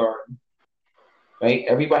 Everybody's in the garden, right?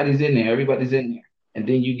 Everybody's in there. Everybody's in there. And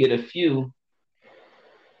then you get a few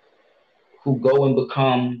who go and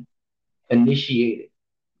become initiated.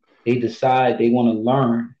 They decide they want to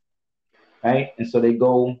learn, right? And so they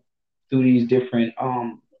go through these different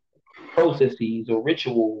processes or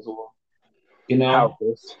rituals or you know,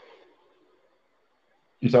 Houses.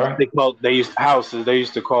 I'm sorry. They used houses. They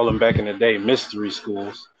used to call them back in the day mystery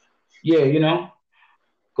schools. Yeah,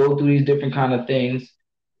 go through these different kind of things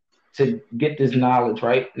to get this knowledge,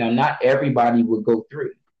 right? Now, not everybody would go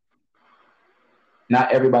through.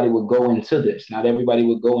 Not everybody would go into this. Not everybody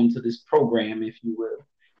would go into this program, if you will.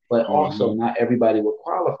 But Hmm. also, not everybody would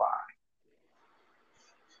qualify.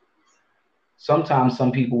 Sometimes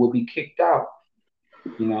some people would be kicked out,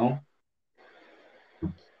 you know,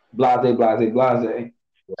 blase, blase, blase. Right.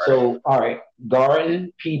 So, all right,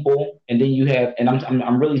 garden people, and then you have, and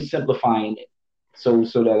I'm really simplifying it, so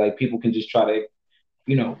that like people can just try to,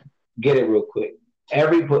 you know, get it real quick.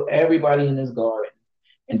 Everybody in this garden,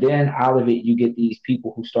 and then out of it, you get these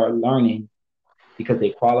people who start learning because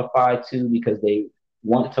they qualify to, because they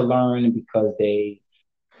want to learn, and because they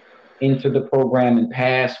enter the program and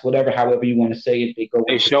pass, whatever, however you want to say it, they go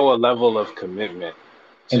They into show a level of commitment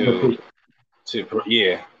and to proficiency.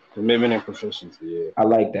 yeah, commitment and proficiency. Yeah. I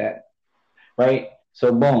like that, right?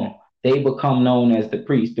 So boom, they become known as the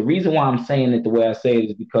priest. The reason why I'm saying it the way I say it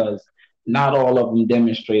is because not all of them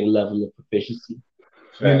demonstrate a level of proficiency.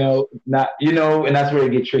 Facts. Not and that's where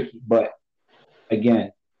it gets tricky. But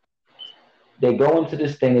again, they go into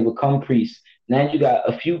this thing, they become priests. Now you got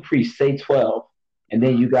a few priests, say 12, and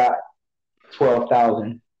then you got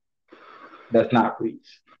 12,000 that's not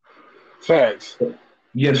priests. Facts.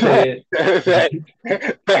 You know what I'm Facts. saying?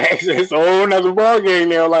 Facts. Facts. It's a whole nother ball game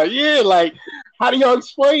now. Like, yeah, like, how do y'all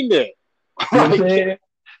explain that? You know what I'm Like, saying?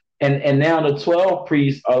 And now the 12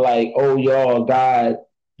 priests are like, oh y'all, God,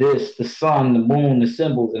 this, the sun, the moon, the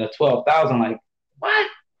symbols, and the 12,000, like, what?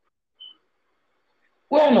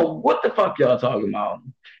 We don't know what the fuck y'all talking about.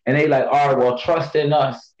 And they like, all right, well, trust in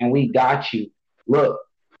us and we got you. Look,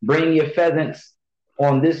 bring your pheasants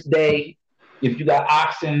on this day. If you got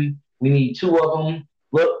oxen, we need two of them.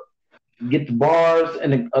 Look, get the bars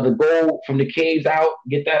and the gold from the caves out,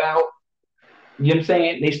 get that out. You know what I'm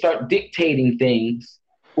saying? They start dictating things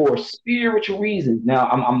for spiritual reasons. Now,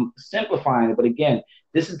 I'm simplifying it, but again,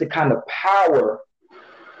 this is the kind of power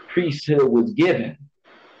priesthood was given.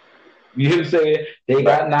 You know what I'm saying? They right,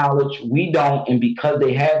 got knowledge, we don't, and because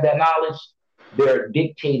they have that knowledge, they're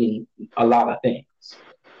dictating a lot of things.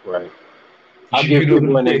 right. I'll You give know what people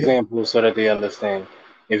I'm an saying? example so that they understand.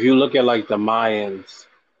 If you look at like the Mayans,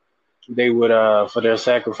 they would for their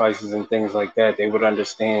sacrifices and things like that, they would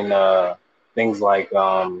understand things like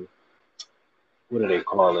what do they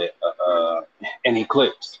call it? An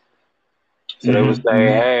eclipse. So they would say, Hmm.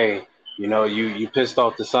 hey, you pissed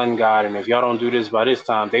off the sun god, and if y'all don't do this by this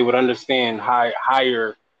time, they would understand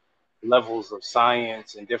higher levels of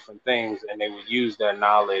science and different things, and they would use that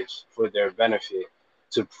knowledge for their benefit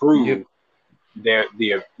to Yep. prove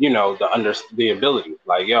the ability.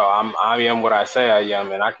 Like, yo, I am what I say I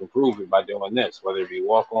am, and I can prove it by doing this, whether it be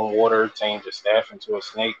walk on water, change a staff into a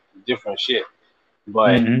snake, different shit.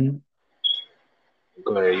 But Hmm.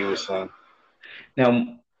 go ahead, you were saying.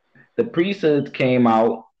 Now, the priesthoods came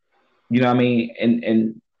out, you know what I mean,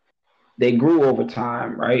 and they grew over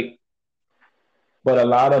time, right? But a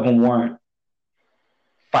lot of them weren't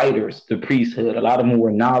fighters, the priesthood. A lot of them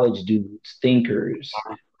were knowledge dudes, thinkers,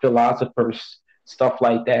 philosophers, stuff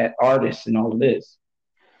like that, artists, and all of this.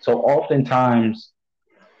 So oftentimes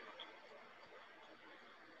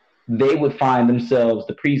they would find themselves,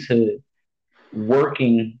 the priesthood,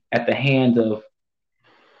 working at the hands of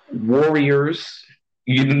warriors,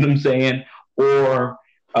 you know what I'm saying, or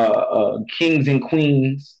kings and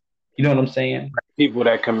queens, you know what I'm saying, People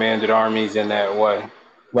that commanded armies in that way.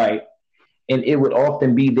 right? And it would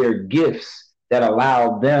often be their gifts that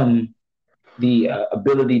allowed them the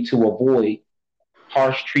ability to avoid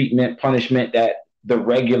harsh treatment, punishment that the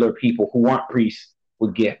regular people who aren't priests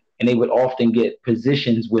would get. And they would often get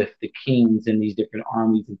positions with the kings in these different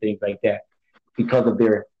armies and things like that because of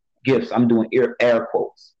their gifts. I'm doing air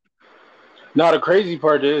quotes. No, the crazy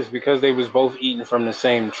part is because they was both eating from the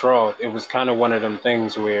same trough. It was kind of one of them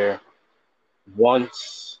things where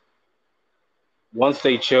once once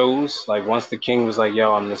they chose, like once the king was like,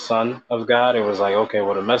 "Yo, I'm the son of God," it was like, okay,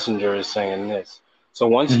 well, the messenger is saying this. So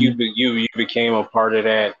once Mm-hmm. you became a part of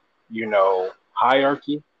that,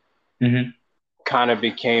 hierarchy, Mm-hmm. kind of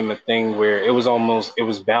became a thing where it was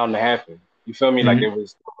bound to happen. You feel me? Like Mm-hmm. it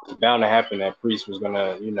was bound to happen that priest was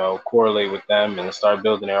gonna, correlate with them and start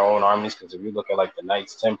building their own armies. Because if you look at like the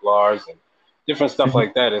Knights Templars and different stuff Mm-hmm.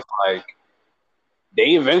 like that, it's like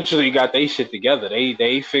they eventually got their shit together.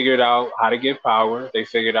 They figured out how to get power. They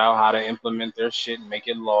figured out how to implement their shit and make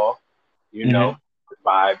it law. You know, Mm-hmm.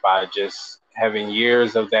 by just having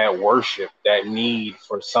years of that worship, that need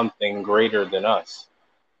for something greater than us,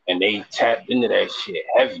 and they tapped into that shit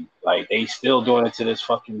heavy. Like they still doing it to this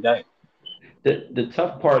fucking day. The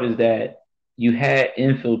tough part is that you had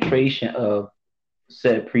infiltration of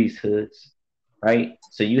said priesthoods, right?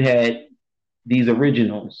 So you had these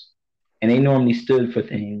originals, and they normally stood for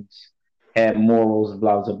things, had morals,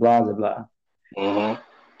 blah blah blah blah blah. Hmm.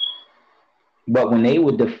 But when they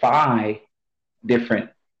would defy different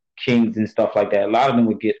kings and stuff like that, a lot of them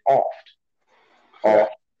would get off,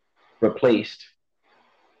 Fact. replaced.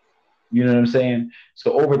 You know what I'm saying?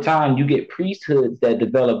 So over time, you get priesthoods that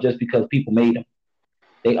develop just because people made them.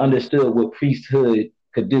 They understood what priesthood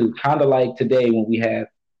could do. Kind of like today when we have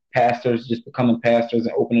pastors just becoming pastors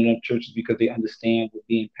and opening up churches because they understand what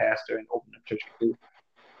being pastor and opening up church could do.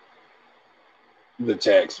 The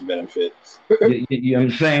tax benefits. You know what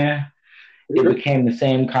I'm saying? It became the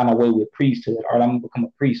same kind of way with priesthood. All right, I'm gonna become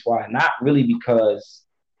a priest. Why? Not really because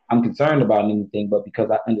I'm concerned about anything, but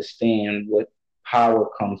because I understand what power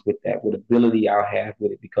comes with that, what ability I'll have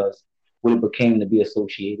with it, because what it became to be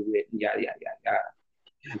associated with, yada yada yada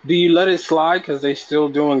yada. Do you let it slide because they still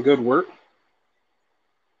doing good work?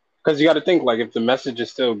 Because you got to think like if the message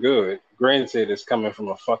is still good, granted it's coming from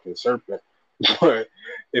a fucking serpent, but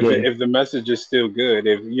Yeah, if the message is still good,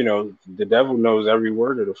 if the devil knows every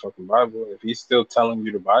word of the fucking Bible, if he's still telling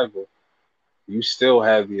you the Bible, you still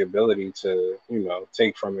have the ability to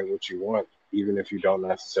take from it what you want, even if you don't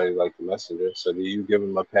necessarily like the messenger. So do you give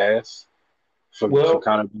him a pass for well,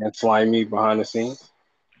 kind of being slimy behind the scenes?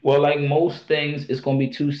 well, like most things, it's gonna be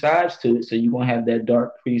two sides to it. So you're gonna have that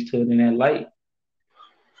dark priesthood and that light.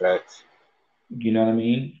 Facts. You know what I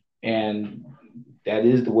mean? And that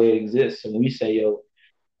is the way it exists. And we say, yo,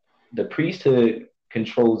 the priesthood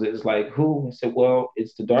controls it. It's like who? I said, well,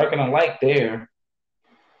 it's the dark and the light there.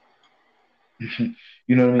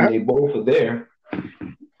 You know what I mean? They both are there.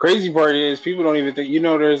 Crazy part is people don't even think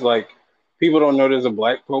there's like people don't know there's a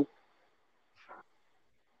black pope.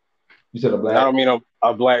 You said a I black. don't mean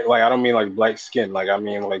a black, like I don't mean like black skin, like I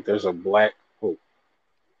mean like there's a black pope.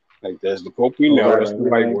 Like there's the pope we Oh, know, right, that's right, the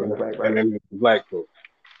right, white right, one, right, right, and right. then there's the black pope.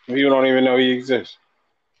 People don't even know he exists.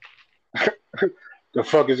 The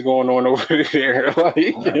fuck is going on over there? Like,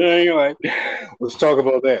 Right. you're like, let's talk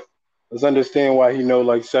about that. Let's understand why he know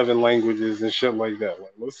like 7 languages and shit like that.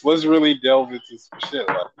 Like, let's really delve into some shit.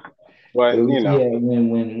 Like, Where But was he at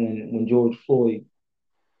when George Floyd,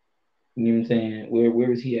 you know what I'm saying? Where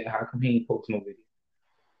was he at? How come he ain't post no video?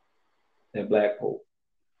 That black Pope.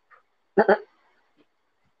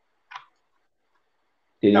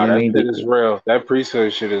 You know no, what I that mean? shit is real. That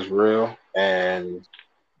priesthood shit is real, and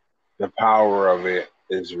the power of it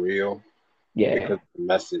is real Yeah. because of the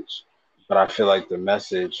message. But I feel like the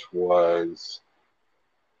message was,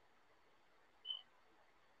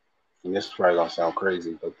 and this is probably gonna sound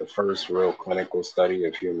crazy, but the first real clinical study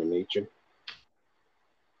of human nature.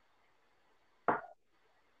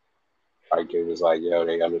 Like it was like, yo,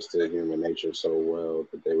 they understood human nature so well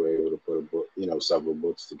that they were able to put a book, several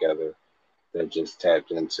books together that just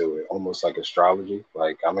tapped into it, almost like astrology.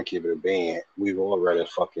 Like I'm gonna keep it a bean. We've all read a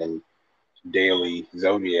fucking daily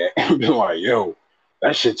zodiac and been like, yo,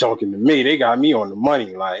 that shit talking to me. They got me on the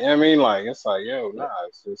money. Like, you know what I mean? Like, it's like, yo, nah,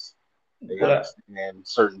 it's just they What I understand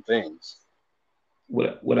certain things.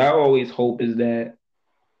 what I always hope is that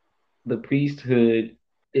the priesthood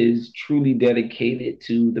is truly dedicated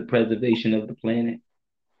to the preservation of the planet,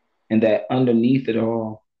 and that underneath it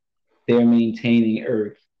all, they're maintaining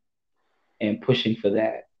Earth and pushing for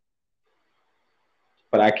that.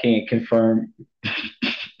 But I can't confirm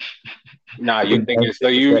Nah, you if think it's that's so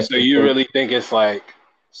the you case. really think it's like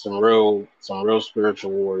some real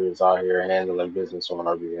spiritual warriors out here handling business on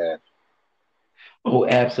our behalf. Oh,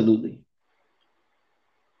 absolutely.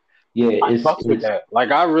 Yeah, I it's fucks with it's that.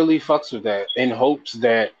 Like I really fucks with that in hopes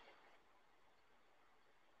that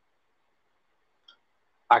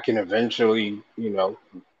I can eventually,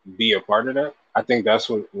 be a part of that. I think that's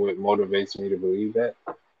what motivates me to believe that.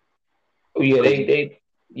 oh yeah, 'Cause they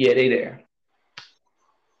there.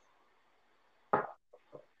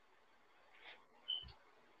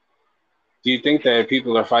 do you think that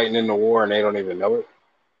people are fighting in the war and they don't even know it?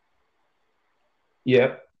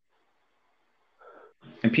 Yeah.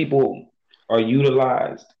 And people are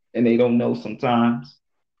utilized and they don't know sometimes.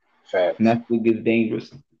 And Facts. that's what gets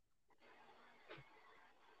dangerous.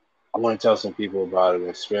 I want to tell some people about an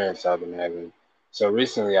experience I've been having. So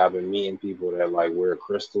recently, I've been meeting people that like wear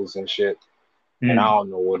crystals and shit, and I Mm, don't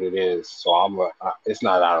know what it is. So it's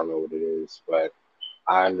not I don't know what it is, but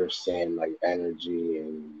I understand like energy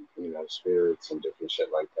and spirits and different shit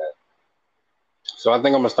like that. So I think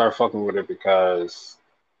I'm gonna start fucking with it because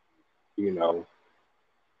you know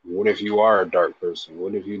what if you are a dark person?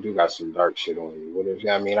 What if you do got some dark shit on you? What if,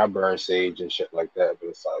 I mean, I burn sage and shit like that, but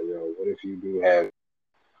it's like, what if you do have,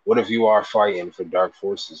 what if you are fighting for dark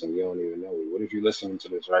forces and you don't even know it? What if you listening to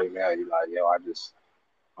this right now? You're like, yo,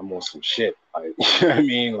 I'm on some shit. Like, you know what I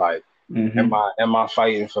mean? Like, am hmm I am I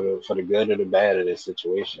fighting for the good or the bad of this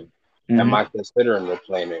situation? Am I hmm considering the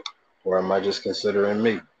planet or am I just considering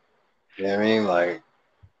me? You know what I mean? Like,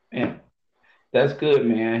 Yeah, that's good,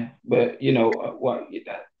 man. But what?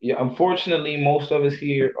 Yeah, unfortunately, most of us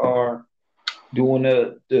here are doing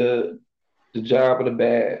the job of the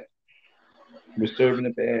bad. We're serving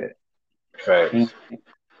the bad. And facts.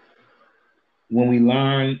 when we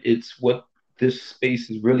learn it's what this space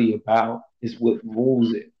is really about, is what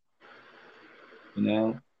rules it, you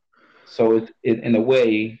know? So it in a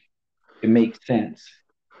way, it makes sense.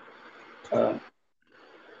 Um,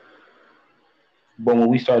 but when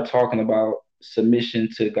we start talking about submission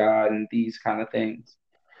to God and these kind of things,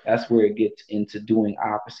 that's where it gets into doing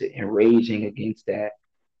opposite and raging against that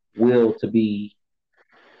will to be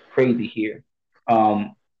crazy here.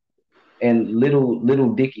 Um, and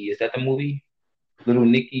Little Dicky, is that the movie? Little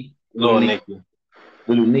Nicky, Little Little Nick, Nicky.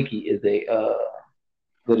 Little Nicky is a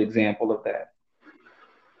good example of that.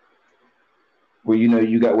 Where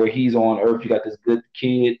you got where he's on Earth, you got this good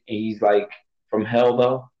kid, and he's like from hell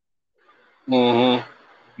though. Mm-hmm.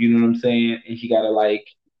 You know what I'm saying? And he gotta like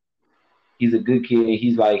he's a good kid. And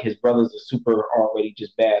he's like his brothers are super already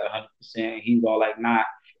just bad, 100%. He's all like not,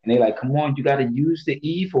 and they like, come on, you gotta use the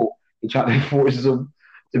evil. They try to force him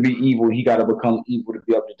to be evil. He gotta become evil to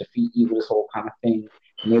be able to defeat evil. This whole kind of thing,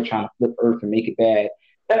 and they're trying to flip Earth and make it bad.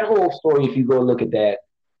 That whole story, if you go look at that,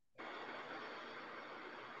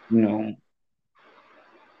 you know,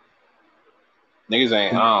 Niggas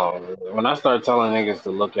ain't. I don't know. When I start telling niggas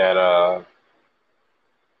to look at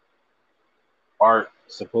art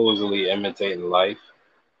supposedly imitating life,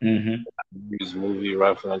 mm-hmm, use movie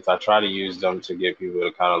reference, I try to use them to get people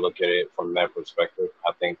to kind of look at it from that perspective.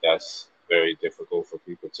 I think that's very difficult for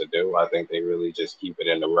people to do. I think they really just keep it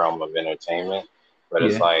in the realm of entertainment. But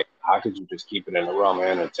it's yeah, like, how could you just keep it in the realm of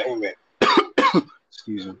entertainment?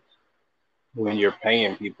 Excuse me. When you're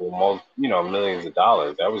paying people millions of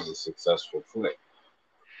dollars, that was a successful flick.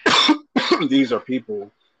 These are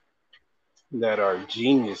people that are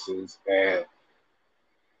geniuses at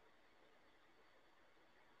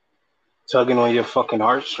tugging on your fucking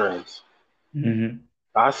heartstrings. Mm-hmm.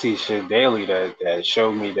 I see shit daily that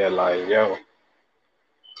showed me that, like, yo,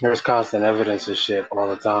 there's constant evidence of shit all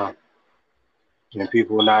the time. And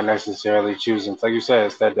people not necessarily choosing, like you said,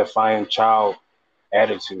 it's that defiant child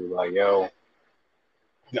attitude. Like, yo,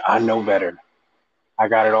 I know better. I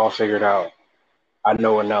got it all figured out. I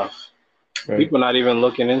know enough. Right. People not even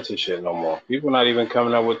looking into shit no more. People not even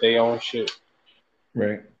coming up with their own shit.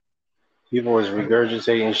 Right. People is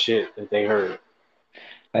regurgitating shit that they heard.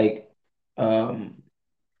 Like, um,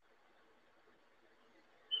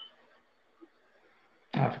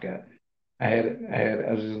 I forgot. I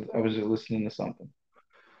was just listening to something.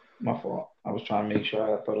 My fault. I was trying to make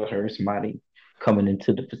sure. I thought I heard somebody coming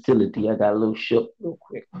into the facility. I got a little shook real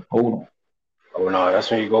quick. Hold on. Oh no, that's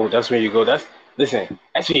when you go. That's when you go. That's listen.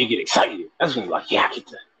 That's when you get excited. That's when you're like, yeah, get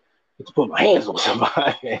to put my hands on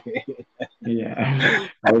somebody. Yeah.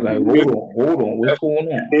 I was like, hold on. What's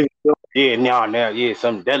going on? Yeah, now, yeah,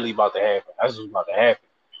 something deadly about to happen. That's what's about to happen.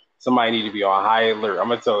 Somebody need to be on high alert. I'm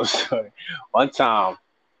gonna tell a story. One time,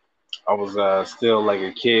 I was still like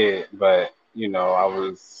a kid, but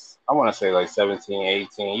I want to say like 17,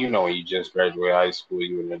 18. You know, when you just graduate high school,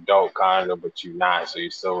 you're an adult kind of, but you're not, so you're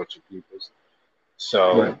still with your peoples.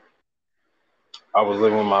 So Right. I was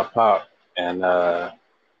living with my pop, and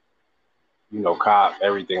cop,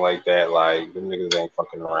 everything like that. Like, the niggas ain't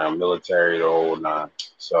fucking around, military, the whole nine.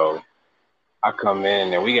 So I come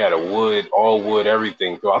in and we got all wood,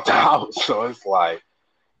 everything throughout the house. So it's like,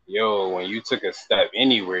 yo, when you took a step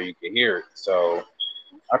anywhere, you could hear it. So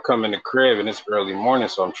I come in the crib and it's early morning,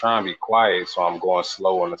 so I'm trying to be quiet, so I'm going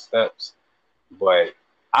slow on the steps. But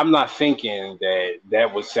I'm not thinking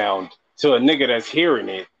that would sound to a nigga that's hearing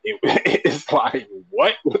it. It's like,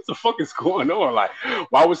 what? What the fuck is going on? Like,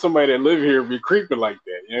 why would somebody that live here be creeping like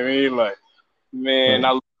that? You know what I mean? Like, man,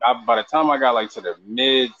 Right. by the time I got like to the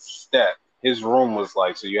mid step, his room was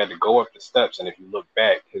like, so you had to go up the steps, and if you look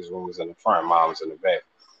back, his room was in the front, mine was in the back.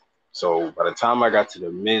 So by the time I got to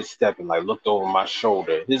the mid step and like looked over my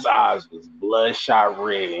shoulder, his eyes was bloodshot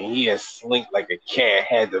red, and he had slinked like a cat,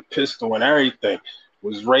 had the pistol and everything,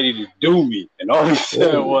 was ready to do me. And all he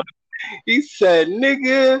said Oh. was, he said,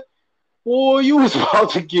 "Nigga, boy, you was about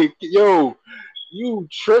to get yo, you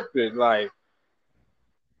tripping like."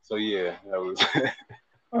 So yeah, that was.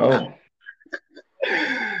 Oh.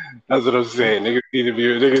 That's what I'm saying. Niggas need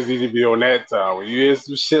to be on that time. When you hear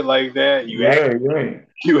some shit like that, Right. Right.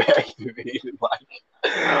 you activated like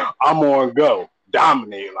I'm on go.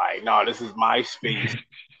 Dominate, like, no, this is my space.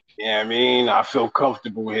 You know what I mean? I feel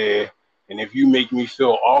comfortable here. And if you make me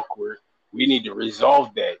feel awkward, we need to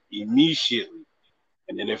resolve that immediately.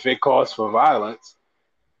 And then if it calls for violence,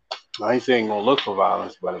 I ain't saying gonna look for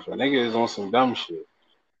violence, but if a nigga is on some dumb shit,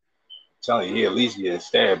 I'm telling you, he at least getting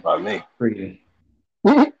stabbed by me. Freely.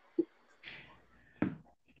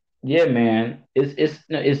 Yeah, man.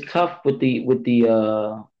 It's tough with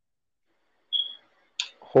the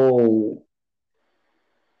whole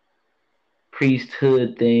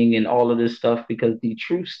priesthood thing and all of this stuff because the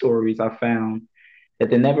true stories I found that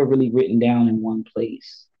they're never really written down in one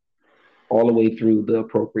place all the way through the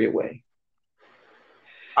appropriate way.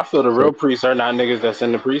 I feel the So real priests are not niggas that's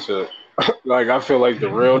in the priesthood. Like, I feel like the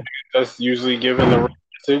real niggas that's usually giving the real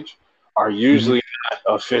message are Mhm. usually not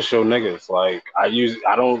official niggas. Like, I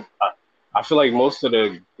feel like most of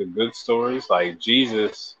the good stories, like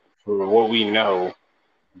Jesus, for what we know,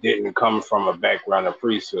 didn't come from a background of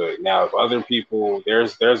priesthood. Now, if other people,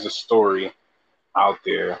 there's a story out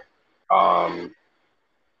there um,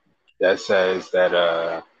 that says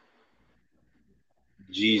that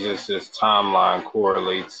Jesus's timeline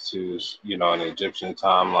correlates to an Egyptian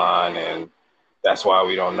timeline, and that's why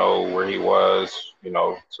we don't know where he was,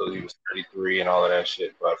 till he was 33 and all of that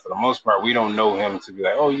shit. But for the most part, we don't know him to be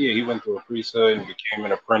like, oh yeah, he went through a priesthood and became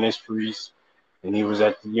an apprentice priest, and he was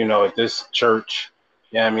at this church,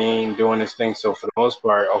 I mean, doing this thing. So for the most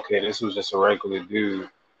part, okay, this was just a regular dude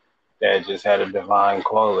that just had a divine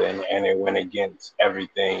calling, and it went against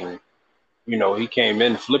everything. He came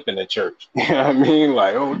in flipping the church. You know what I mean?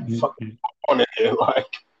 Like, oh, what the fuck Mhm. on in here?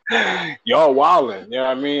 Like, y'all wilding. You know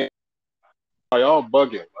what I mean? Y'all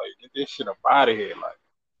bugging. Like, get this shit up out of here. Like,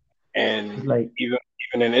 It's and like even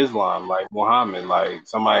in Islam, like Muhammad, like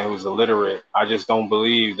somebody who's illiterate, I just don't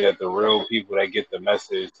believe that the real people that get the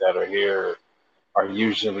message that are here are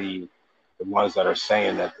usually the ones that are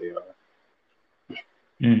saying that they are.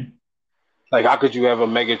 mm, Like, how could you have a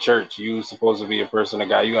mega church? You supposed to be a person of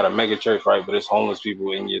God. You got a mega church, right? But it's homeless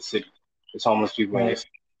people in your city. It's homeless people in your right, city.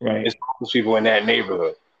 It's right, homeless people in that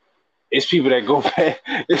neighborhood. It's people that go past.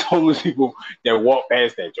 It's homeless people that walk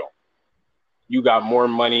past that joint. You got more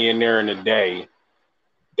money in there in a day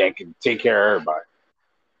that can take care of everybody.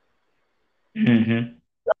 Mm-hmm.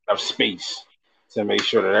 Enough space to make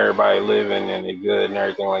sure that everybody living and they good and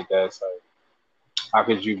everything like that. So how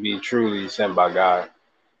could you be truly sent by God?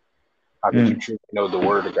 How could you Mm, truly know the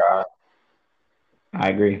word of God? I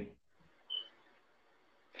agree.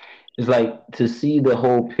 It's like to see the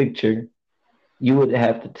whole picture, you would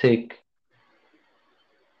have to take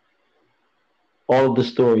all of the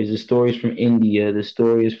stories from India, the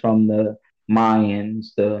stories from the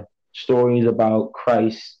Mayans, the stories about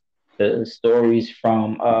Christ, the stories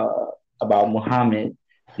from about Muhammad,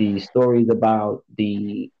 the stories about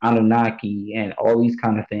the Anunnaki, and all these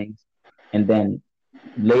kind of things, and then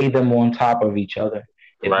lay them on top of each other.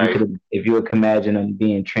 Right. If you could imagine them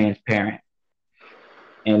being transparent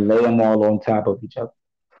and lay them all on top of each other,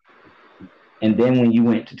 and then when you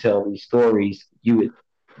went to tell these stories, you would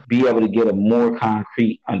be able to get a more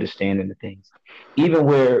concrete understanding of things. Even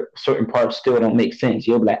where certain parts still don't make sense,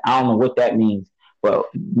 you'll be like, I don't know what that means. Well,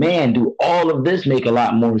 man, do all of this make a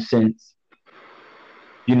lot more sense?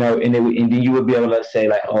 And then you would be able to say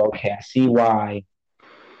like, oh, okay, I see why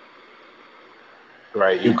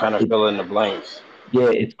Right. You it, kind of it fill in the blanks. yeah,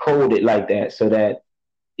 it's coded like that so that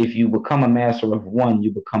if you become a master of one,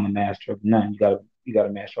 you become a master of none. You gotta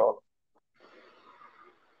master all of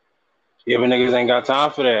Yeah, but niggas ain't got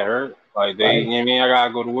time for that, hurt. Like it, they, you right? know what I mean? I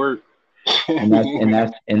gotta go to work.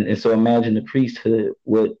 And so imagine the priesthood,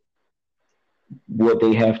 what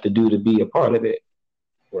they have to do to be a part of it.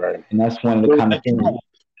 Right. And that's one of the The, kind the of things.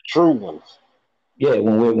 true ones. Yeah,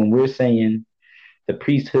 when we're saying the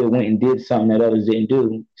priesthood went and did something that others didn't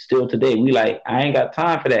do, still today we like, I ain't got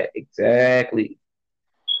time for that. Exactly.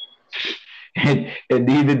 And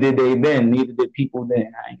neither did they then, neither did people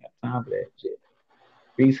then. I ain't got time for that shit.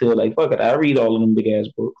 Priesthood, like fuck it, I read all of them big ass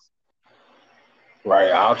books.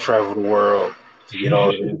 Right. I'll travel the world to get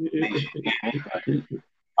all the information.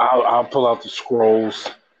 I'll pull out the scrolls.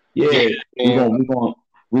 Yeah, we're And gonna we're gonna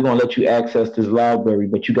we're gonna let you access this library,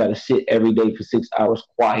 but you gotta sit every day for 6 hours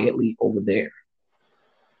quietly over there.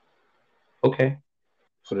 Okay.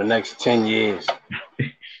 for the next 10 years.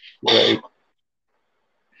 Right.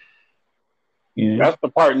 Yeah. That's the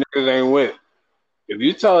part niggas ain't with. If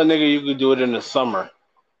you tell a nigga you could do it in the summer,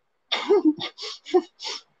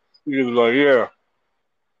 you just like, yeah,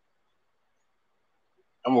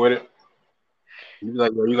 I'm with it. You be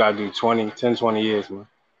like, yo, you gotta do 20 years, man.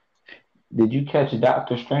 Did you catch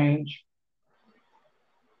Doctor Strange,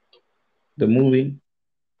 the movie?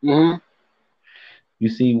 Hmm. You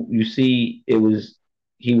see,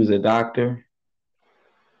 he was a doctor.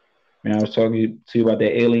 And I was talking to you about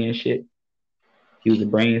that alien shit. He was a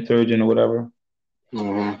brain surgeon or whatever.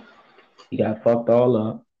 Hmm. He got fucked all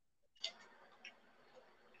up,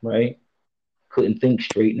 right? Couldn't think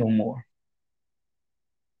straight no more.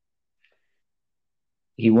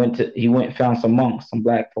 He went and found some monks, some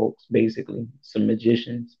black folks, basically, some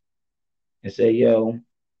magicians, and said, "Yo,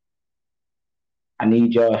 I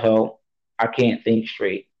need y'all help. I can't think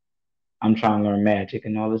straight. I'm trying to learn magic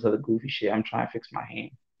and all this other goofy shit. I'm trying to fix my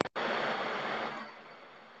hand."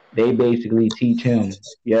 They basically teach him,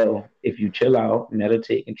 yo, if you chill out,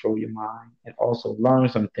 meditate, control your mind, and also learn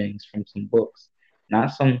some things from some books,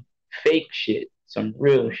 not some fake shit, some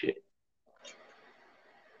real shit.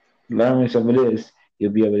 Learn some of this,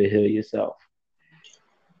 you'll be able to heal yourself.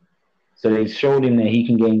 So they showed him that he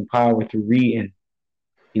can gain power through reading,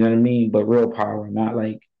 you know what I mean? But real power, not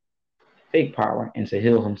like fake power, and to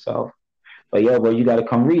heal himself. But yo, bro, you got to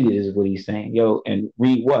come read it, is what he's saying. Yo, and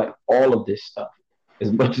read what? All of this stuff,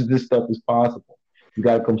 as much as this stuff is possible. You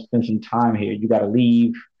got to come spend some time here. You got to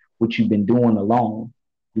leave what you've been doing alone.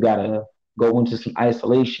 You got to go into some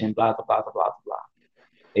isolation, blah, blah, blah, blah, blah, blah.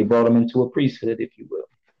 They brought him into a priesthood, if you will,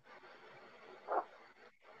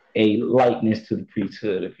 a likeness to the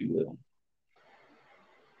priesthood, if you will.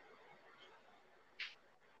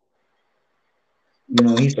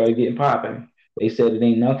 He started getting popping. They said it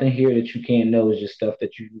ain't nothing here that you can't know. It's just stuff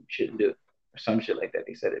that you shouldn't do, or some shit like that.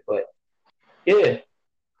 They said it, but yeah,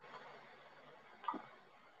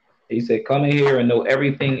 he said, come in here and know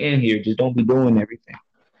everything in here. Just don't be doing everything.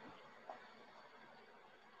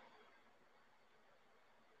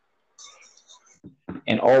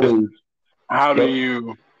 And always, How do yep.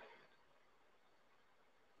 you?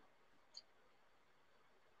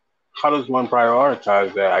 How does one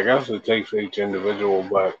prioritize that? I guess it takes each individual,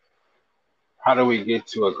 but how do we get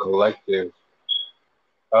to a collective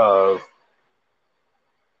of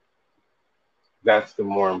that's the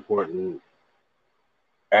more important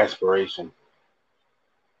aspiration?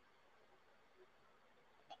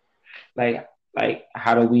 like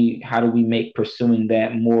how do we make pursuing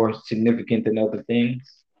that more significant than other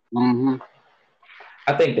things? Hmm.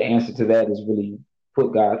 I think the answer to that is really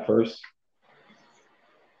put God first.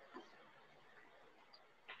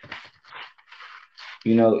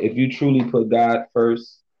 You know, if you truly put God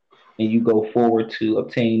first and you go forward to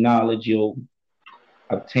obtain knowledge, you'll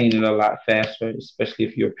obtain it a lot faster, especially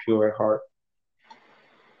if you're pure at heart.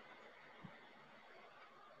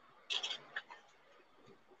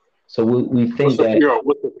 So we think that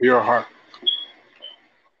What's the pure heart?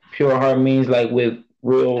 pure heart means like with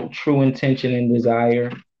real true intention and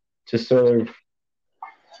desire to serve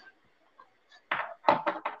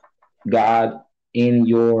God in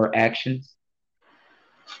your actions.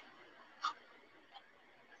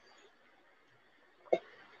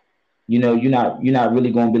 You know, you're not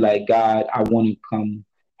really gonna be like, God, I want to come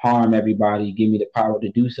harm everybody, give me the power to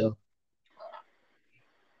do so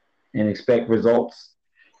and expect results,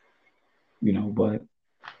 you know, but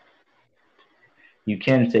you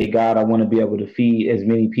can say, God, I want to be able to feed as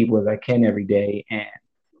many people as I can every day and,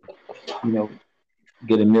 you know,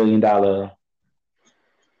 get $1 million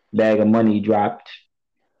bag of money dropped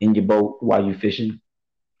in your boat while you're fishing.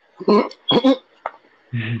 I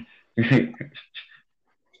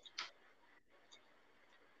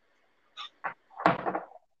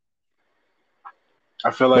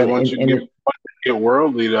feel like But once you get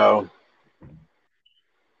worldly though,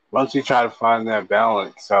 once you try to find that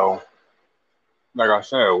balance, so like I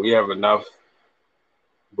said, we have enough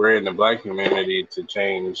bread in the black community to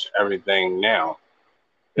change everything now.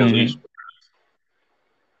 At least Mhm.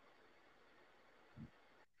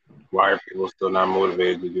 why are people still not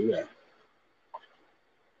motivated to do that?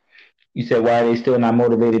 You said why are they still not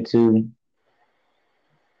motivated to?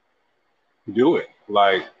 Do it.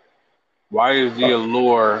 Like, why is the Uh,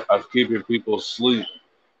 allure of keeping people asleep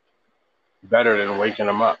better than waking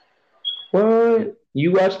them up? what?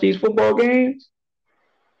 You watch these football games?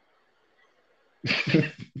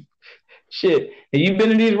 Shit. Have you been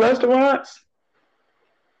to these restaurants?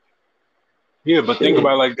 Yeah, but think about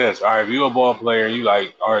Shit. it like this. All right, if you're a ball player, you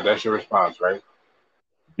like, all right, that's your response, right?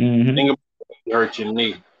 Think Hmm. about when you hurt your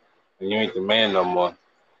knee and you ain't the man no more.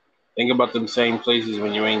 Think about them same places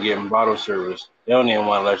when you ain't getting bottle service. They don't even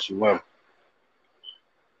want to let you in.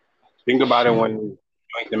 Think about it when Shit. you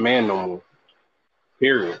ain't the man no more.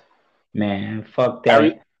 Period. Man, fuck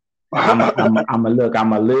Every that. I'm a look.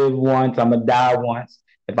 I'm a live once. I'm a die once.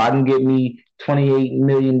 If I can get me $28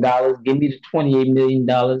 million, give me the $28 million.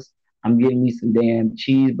 I'm getting me some damn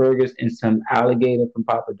cheeseburgers and some alligator from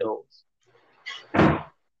Papa Do's,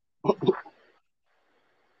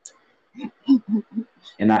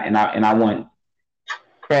 and I want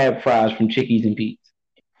crab fries from Chickies and Pete's.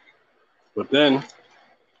 but then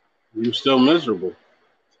you still miserable.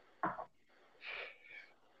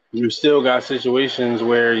 You still got situations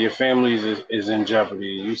where your is in jeopardy.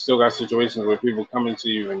 You still got situations where people coming to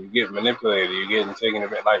you and you get manipulated, you getting taken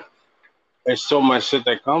advantage. Like there's so much shit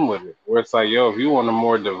that come with it. Where it's like, yo, if you want a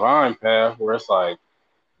more divine path, where it's like,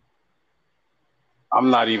 I'm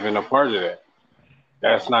not even a part of that.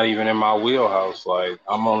 That's not even in my wheelhouse. Like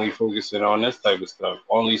I'm only focusing on this type of stuff.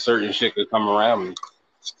 Only certain shit could come around me.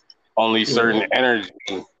 Only certain Yeah. energy,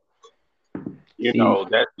 See,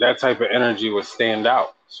 that type of energy would stand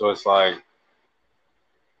out. So it's like,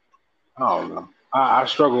 I don't know. I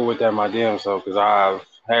struggle with that my damn self because I've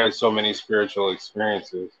had so many spiritual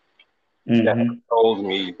experiences that have hmm told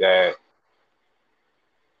me that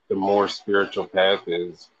the more spiritual path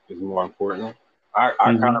is more important. I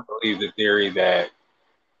kind of hmm believe the theory that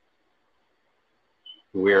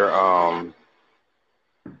we're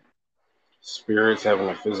spirits having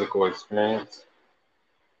a physical experience.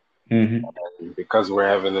 hmm And because we're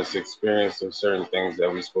having this experience of certain things that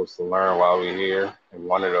we're supposed to learn while we're here, and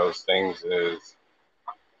one of those things is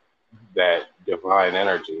that divine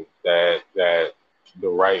energy, that the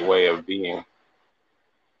right way of being.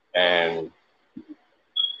 And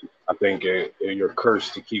I think you're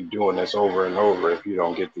cursed to keep doing this over and over if you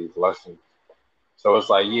don't get these lessons. So it's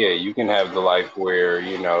like, yeah, you can have the life where,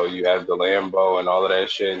 you have the Lambo and all of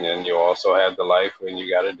that shit, and then you also have the life when you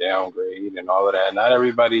got to downgrade and all of that. Not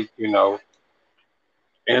everybody,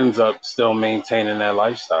 ends up still maintaining that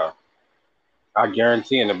lifestyle. I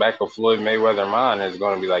guarantee in the back of Floyd Mayweather mind is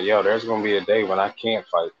going to be like, yo, there's going to be a day when I can't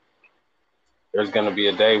fight. There's going to be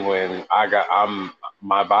a day when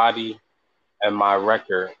my body and my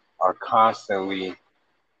record are constantly,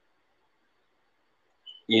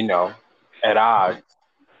 you know, at odds.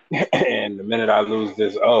 And the minute I lose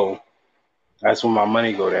this that's when my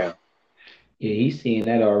money go down. Yeah, he's seeing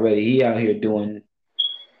that already. He out here doing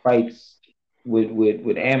fights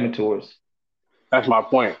with amateurs. That's my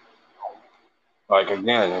point. Like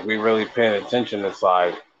again, if we really paying attention, it's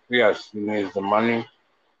like, yes, he needs the money.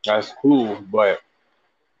 That's cool, but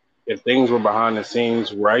if things were behind the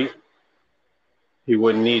scenes right, he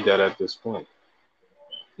wouldn't need that at this point.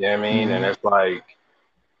 You know what I mean? And Mm-hmm. it's like,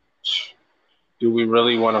 do we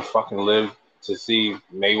really want to fucking live to see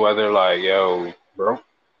Mayweather like, yo, bro?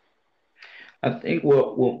 I think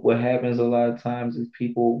what happens a lot of times is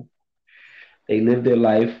people they live their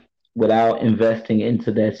life without investing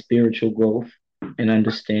into that spiritual growth and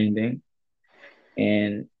understanding.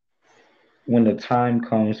 And when the time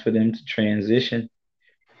comes for them to transition,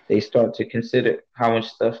 they start to consider how much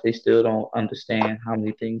stuff they still don't understand, how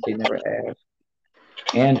many things they never asked.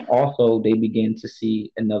 And also they begin to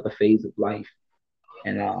see another phase of life.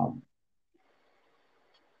 And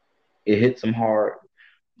it hits them hard,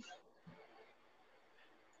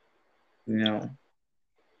 you know.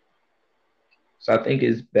 So I think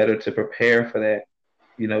it's better to prepare for that,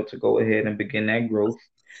 to go ahead and begin that growth.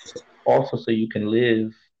 Also so you can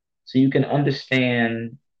live, so you can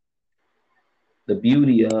understand the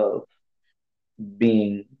beauty of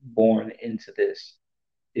being born into this,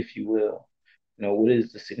 if you will. What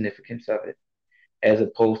is the significance of it? As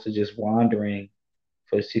opposed to just wandering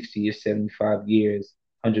for 60 or 75 years,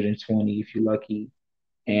 120 if you're lucky,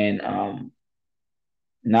 and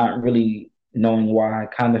not really knowing why,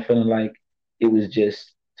 kind of feeling like it was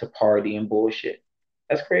just to party and bullshit.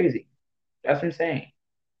 That's crazy. That's insane.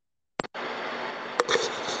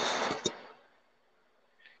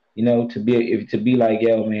 To be like,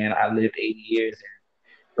 yo, man, I lived 80 years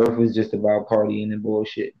and Earth was just about partying and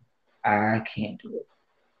bullshit. I can't do it.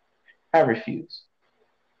 I refuse.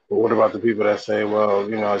 But what about the people that say, well,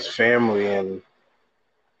 it's family and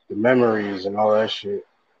the memories and all that shit?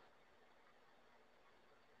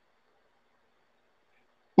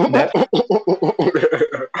 That's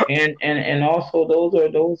and also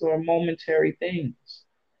those are momentary things.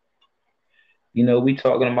 We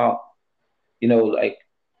talking about, like,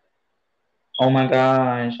 oh my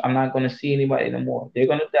gosh, I'm not gonna see anybody anymore. They're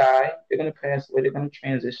gonna die, they're gonna pass away, they're gonna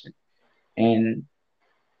transition. And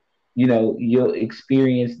you'll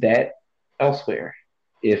experience that elsewhere,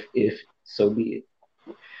 if so be it.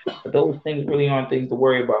 But those things really aren't things to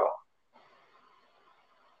worry about.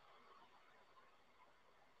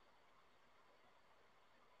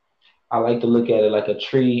 I like to look at it like a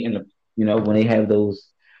tree, and when they have those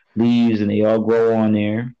leaves and they all grow on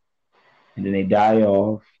there, and then they die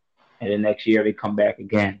off, and the next year they come back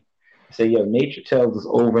again. So nature tells us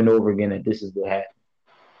over and over again that this is what happened.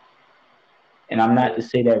 And I'm not to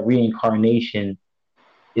say that reincarnation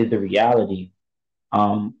is the reality,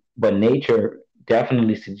 but nature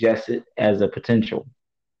definitely suggests it as a potential.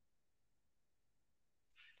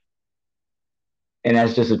 And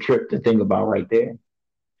that's just a trip to think about right there.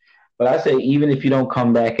 But I say, even if you don't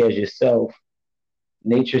come back as yourself,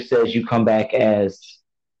 nature says you come back as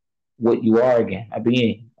what you are again, a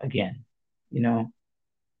being again, you know,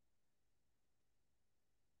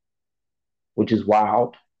 which is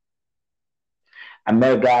wild. I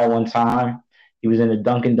met a guy one time. He was in a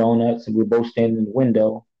Dunkin' Donuts, and we were both standing in the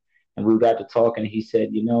window, and we got to talking. He said,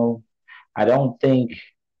 I don't think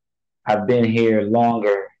I've been here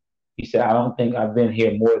longer. He said, I don't think I've been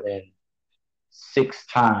here more than 6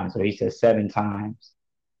 times, or he said 7 times.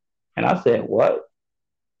 And I said, what?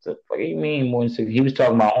 So, what do you mean more than 6? He was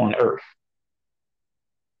talking about on Earth.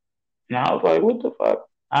 And I was like, what the fuck?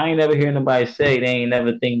 I ain't never hear nobody say they ain't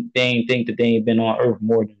think that they ain't been on Earth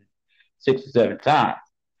more than 6 or 7 times.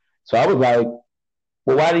 So I was like,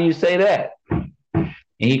 well, why do you say that? And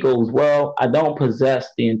he goes, well, I don't possess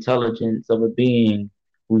the intelligence of a being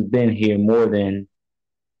who's been here more than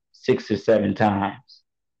 6 or 7 times.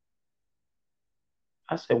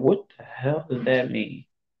 I said, what the hell does that mean?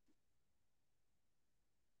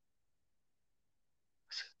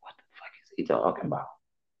 I said, what the fuck is he talking about?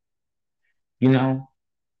 You know,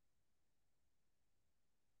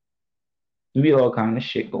 be all kind of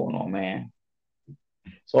shit going on, man.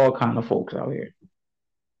 It's all kind of folks out here,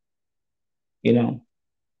 you know.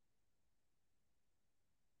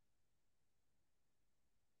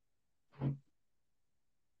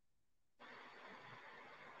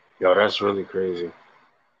 Yo, that's really crazy.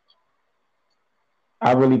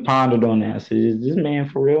 I really pondered on that. I said, is this man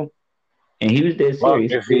for real? And he was dead Fuck,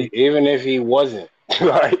 serious. if he even if he wasn't,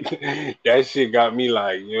 like that shit got me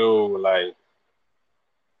like, yo, like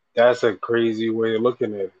that's a crazy way of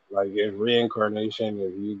looking at it. Like if reincarnation,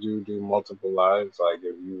 if you do multiple lives, like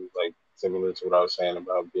if you like similar to what I was saying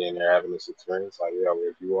about being there having this experience, like yo,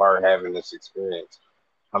 if you are having this experience,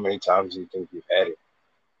 how many times do you think you've had it?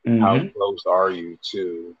 How Hmm. close are you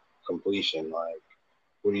to completion? Like,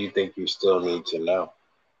 what do you think you still need to know?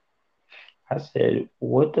 I said,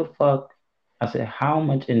 what the fuck? I said, how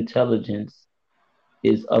much intelligence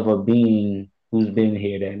is of a being who's been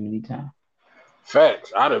here that many times.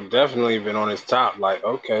 Facts. I'd have definitely been on his top. Like,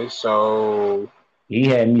 okay, so He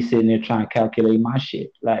had me sitting there trying to calculate my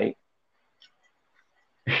shit. Like,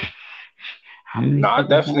 how many no, I fucking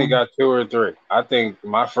definitely times? got two or three. I think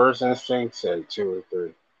my first instinct said two or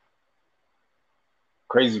three.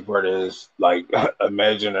 Crazy part is like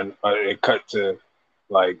imagine it cut to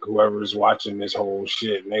like whoever's watching this whole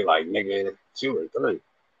shit and they like nigga two or three.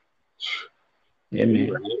 Yeah,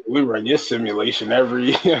 man. We run your simulation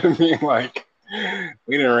every I mean like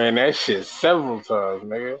we done ran that shit several times,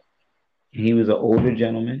 nigga. He was an older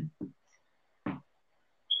gentleman,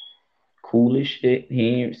 cool as shit.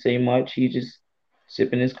 He didn't say much. He just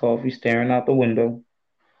sipping his coffee, staring out the window.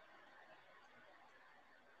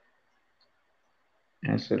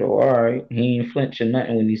 I said, "Oh, all right." He ain't flinch or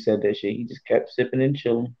nothing when he said that shit. He just kept sipping and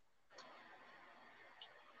chilling.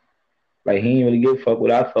 Like he ain't really give a fuck what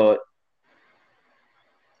I thought.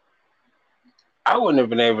 I wouldn't have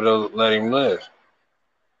been able to let him live.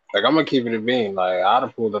 Like I'm gonna keep it a bean. Like I'd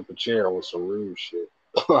have pulled up a chair with some rude shit.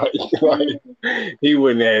 like he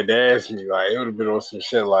wouldn't have to ask me. Like it would have been on some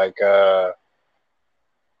shit like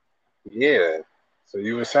yeah. So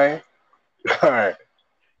you were saying? All right.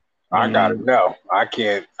 I gotta Man, know. I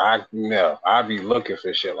can't. I no. I be looking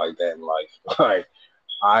for shit like that in life. Like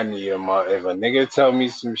I need a if a nigga tell me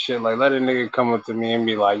some shit, like let a nigga come up to me and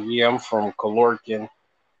be like, "Yeah, I'm from Calorcan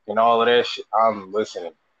and all of that shit." I'm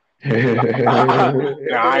listening.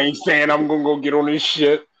 Now I ain't saying I'm gonna go get on this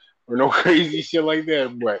shit or no crazy shit like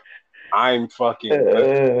that, but I'm fucking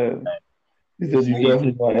listening. he said This you nigga,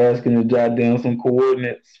 definitely want asking to jot down some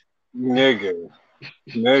coordinates. nigga,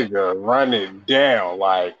 nigga, run it down.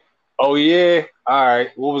 Like, oh yeah, all right.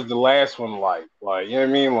 What was the last one like? Like, you know what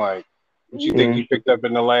I mean? Like, what you think Real you shit. picked up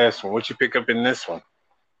in the last one? What you pick up in this one?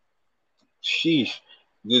 Sheesh.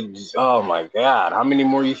 Oh my God. How many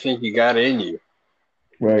more you think you got in you?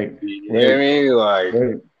 Right, You know what I right, mean? Like,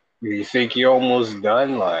 right. do you think you're almost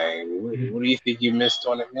done? Like, what do you think you missed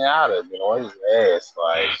on it? Man, I'd have been on his ass.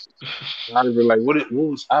 Like, I'd have been like, what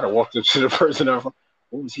was, I'd have walked up to the person, what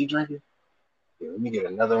was he drinking? Yeah, let me get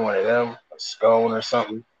another one of them, a scone or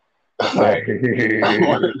something. Like, I'm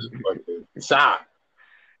on his fucking top.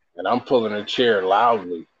 And I'm pulling a chair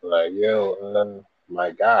loudly. Like, yo,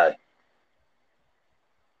 my guy,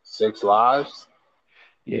 6 lives?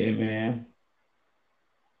 Yeah, man.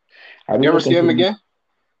 I be You ever looking see him for again?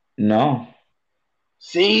 no.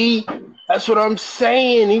 See, that's what I'm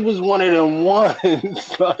saying. He was one of them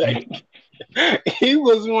ones. like he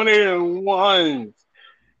was one of them ones.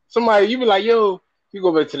 Somebody, you be like, yo, you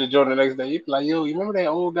go back to the joint the next day. You be like, yo, you remember that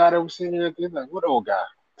old guy that was sitting there? Like, what old guy?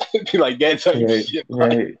 be like that type Right, shit.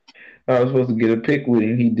 Like, right. I was supposed to get a pic with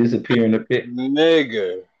him. He disappear in the pic.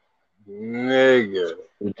 nigga, nigga.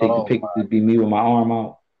 Would take the Oh pic my, to be me with my arm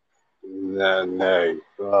out. nah.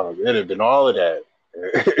 Oh, it'd have been all of that.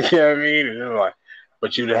 you know what I mean? And it was like,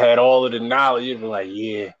 but you'd have had all of the knowledge. You'd be like,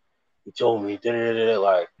 yeah, he told me. Da-da-da-da.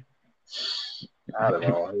 Like, I don't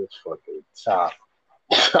know. He was fucking top.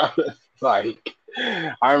 like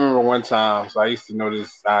I remember one time, so I used to know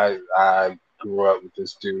this. I grew up with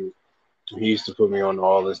this dude. He used to put me on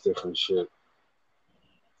all this different shit.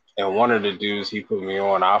 And one of the dudes he put me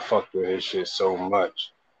on, I fucked with his shit so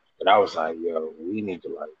much that I was like, yo, we need to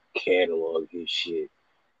like catalog his shit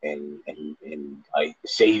and like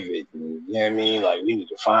save it. And, you know what I mean? Like we need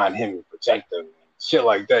to find him and protect him and shit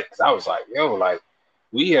like that. Cause I was like, yo, like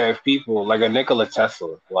we have people like a Nikola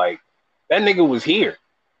Tesla. Like that nigga was here.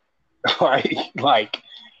 like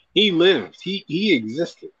he lived, he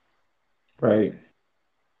existed, Right,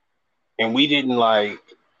 and we didn't like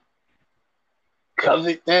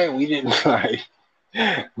covet that. We didn't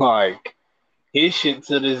like his shit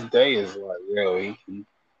to this day is like yo,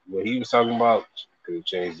 what he was talking about could have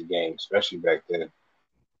changed the game, especially back then.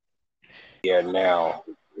 Yeah, now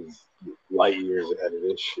is light years ahead of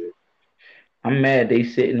this shit. I'm mad they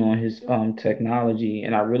sitting on his technology,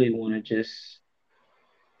 and I really want to just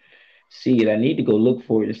see it. I need to go look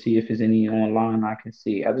for it to see if there's any online I can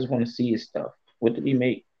see. I just want to see his stuff. What did he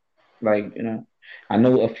make? Like, I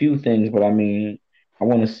know a few things, but I mean, I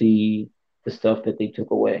want to see the stuff that they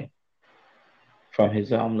took away from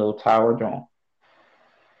his little tower drone.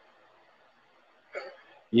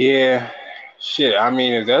 Yeah, shit. I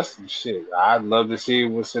mean, if that's shit, I'd love to see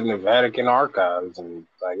what's in the Vatican archives and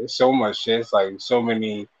like, it's so much shit. It's like so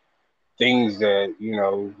many things that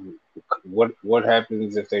what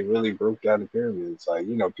happens if they really broke down the pyramids, like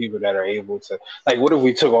people that are able to, like, what if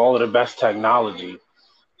we took all of the best technology,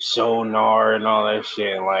 sonar and all that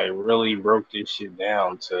shit, and like really broke this shit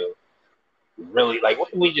down to really like what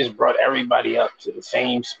if we just brought everybody up to the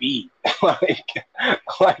same speed? like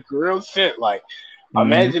like real shit. Like Mm-hmm.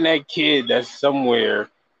 imagine that kid that's somewhere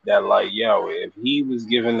that like, yo, if he was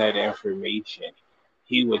given that information,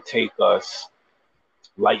 he would take us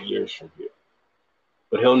light years from here.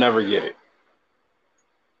 But he'll never get it.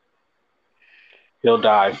 He'll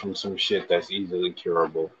die from some shit that's easily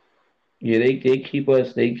curable. Yeah, they keep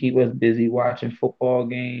us busy watching football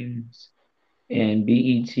games and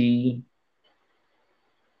BET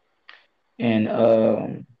and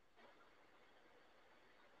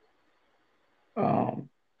um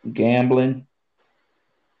gambling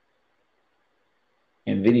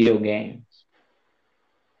and video games.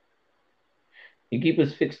 They keep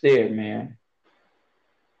us fixed there, man.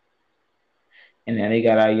 And then they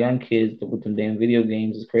got our young kids with them damn video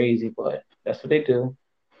games is crazy, but that's what they do.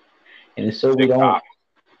 And it's so we don't, TikTok.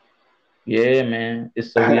 yeah, man.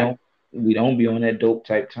 It's so we don't be on that dope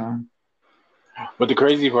type time. But the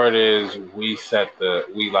crazy part is we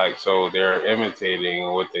like so they're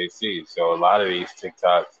imitating what they see. So a lot of these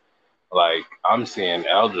TikToks, like I'm seeing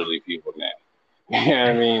elderly people now. You know what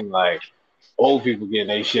I mean? Like old people getting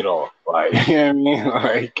their shit off. Like you know what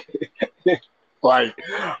I mean? Like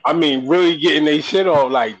I mean really getting their shit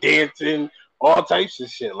off, like dancing, all types of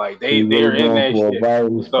shit. Like We they're really in going that for a shit.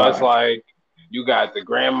 viral So it's spot. like you got the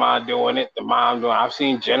grandma doing it, the mom doing it. I've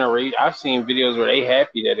seen videos where they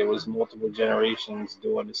happy that it was multiple generations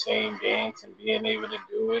doing the same dance and being able to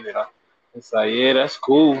do it. It's like, yeah, that's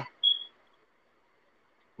cool.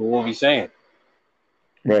 But what we saying?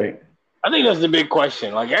 Right. I think that's the big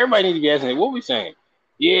question. Like everybody needs to be asking, what we saying?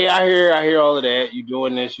 Yeah, I hear all of that. You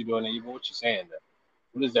doing this, you doing that. But what you saying then?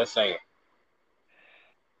 What is that saying?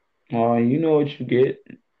 You know what you get?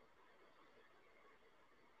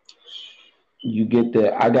 You get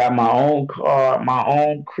I got my own car, my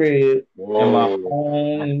own crib, and my Whoa,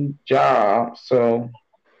 own job, so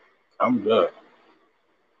I'm good.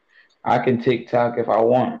 I can TikTok if I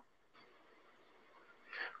want.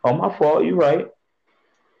 Oh, my fault. You right.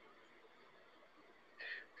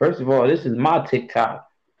 First of all, this is my TikTok,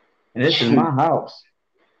 and this is my house,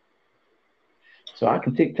 so I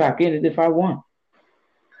can TikTok in it if I want.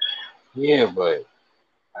 Yeah, but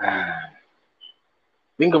uh,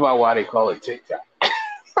 think about why they call it TikTok.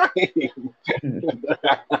 Why do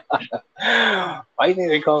you think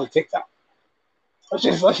they call it TikTok? Let's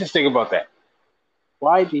just think about that.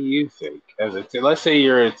 Why do you think, let's say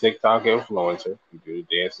you're a TikTok influencer, you do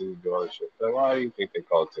the dances, you do all the shit. Like, why do you think they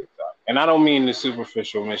call it TikTok? And I don't mean the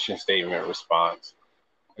superficial mission statement response.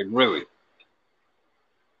 Like, really,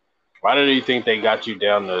 why do you think they got you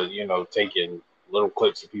down to, taking little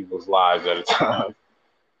clips of people's lives at a time?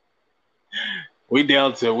 We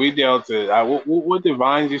down to what the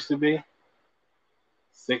vines used to be?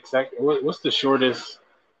 6 seconds. What's the shortest?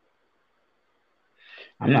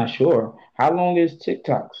 I'm not sure. How long is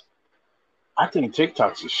TikToks? I think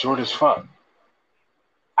TikToks is short as fuck.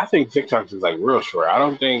 I think TikToks is like real short. I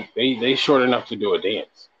don't think they short enough to do a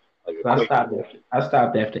dance, like a I quick. stopped after I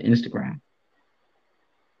stopped after Instagram.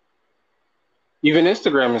 Even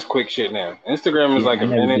Instagram is quick shit now. Instagram is Yeah, like I a never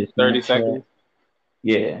minute, did 30 seconds. Snapchat.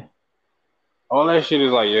 Yeah, All that shit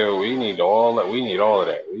is like, yo, we need all that. We need all of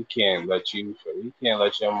that. We can't let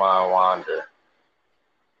your mind wander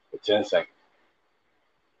for 10 seconds.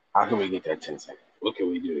 How can we get that 10 seconds? What can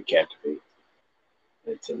we do to captivate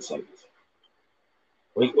that 10 seconds?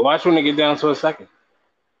 Watch when they get down to a second.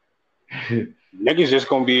 Niggas just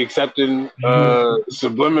gonna be accepting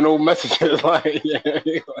subliminal messages like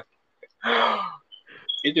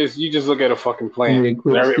it just you just look at a fucking plant yeah, and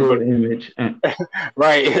quick still image.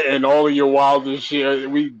 right and all of your wildest shit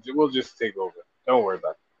we'll just take over. Don't worry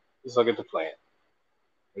about it. Just look at the plant.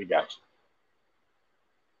 We got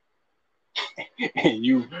you. And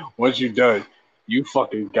you once you're done, you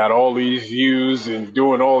fucking got all these views and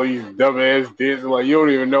doing all these dumbass dances like you don't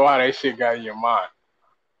even know how that shit got in your mind.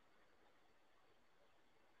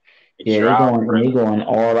 It's Yeah, your they going and they algorithm, going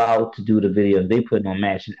all out to do the videos. They putting on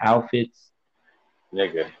matching outfits.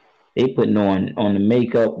 nigga. They putting on the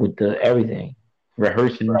makeup with the everything,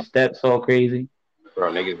 rehearsing them steps all crazy.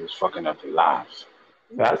 Bro, niggas is fucking up their lives.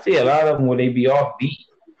 I see a lot of them where they be off beat.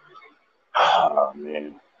 Oh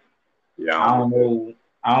man. Yeah, I I don't don't get it. know.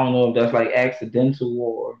 I don't know if that's like accidental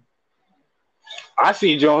or I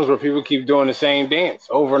see Jones where people keep doing the same dance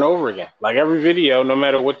over and over again. Like every video, no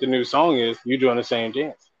matter what the new song is, you're doing the same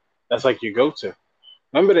dance. That's like your go-to.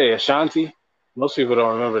 Remember the Ashanti? Most people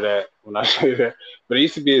don't remember that when I say that. But it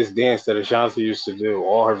used to be this dance that Ashanti used to do,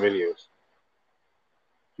 all her videos.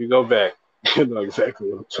 If you go back, you know exactly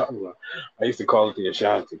what I'm talking about. I used to call it the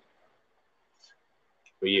Ashanti.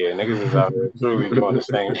 But yeah, niggas is out there truly doing the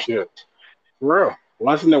same shit. For real.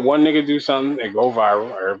 Once the one nigga do something, it go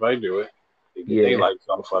viral. Everybody do it. They get they Yeah, likes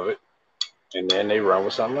off of it, and then they run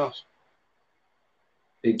with something else.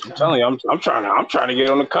 big I'm time. telling you, I'm trying to get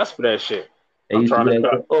on the cusp of that shit. They I'm used to trying be to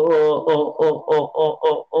like, cut.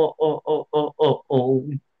 oh.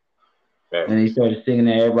 Yeah. And they started singing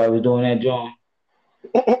that. Everybody was doing that John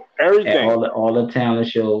at Everything. all the talent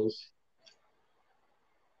shows.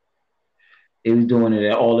 They was doing it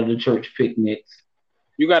at all of the church picnics.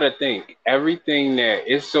 You got to think everything that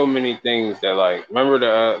it's so many things that like remember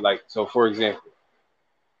the like so for example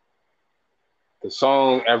the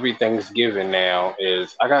song Every Thanksgiving now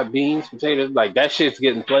is I got beans potatoes like that shit's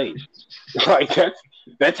getting played like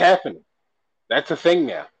that's happening that's a thing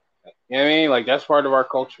now you know what I mean like that's part of our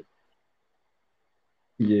culture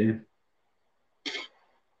Yeah,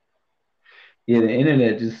 yeah. The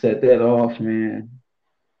internet just set that off, man.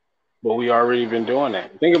 but we already been doing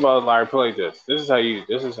that think about like put like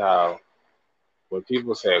this is how when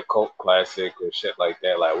people say a cult classic or shit like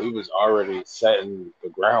that like we was already setting the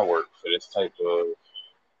groundwork for this type of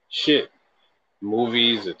shit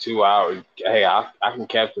movies are 2 hours. Hey, I can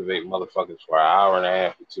captivate motherfuckers for an hour and a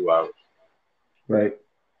half to 2 hours. Right.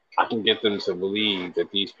 I can get them to believe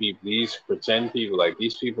that these people, these pretend people, like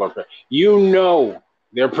these people are, you know,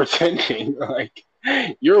 they're pretending. Like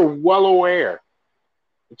you're well aware.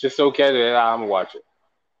 It's just okay that I'm gonna watch it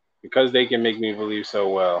because they can make me believe so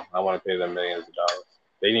well. I want to pay them millions of dollars.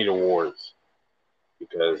 They need awards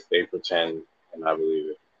because they pretend and I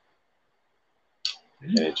believe it,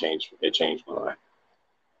 and it changed my life.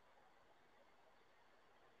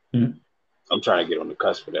 Hmm. I'm trying to get on the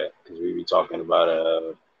cusp of that because we be talking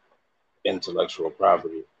about intellectual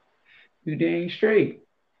property. You dang straight.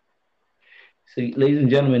 So, ladies and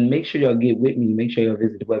gentlemen, make sure y'all get with me. Make sure y'all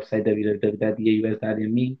visit the website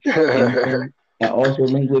www.daus.me. You know what I'm saying? And also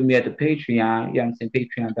link with me at the Patreon. You know what I'm saying?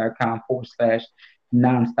 Patreon.com//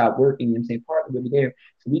 nonstop working. You know what I'm saying? Partner with me there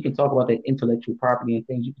so we can talk about that intellectual property and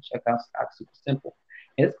things. You can check out Stock Super Simple.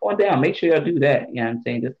 And it's going down. Make sure y'all do that. You know what I'm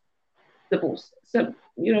saying? Just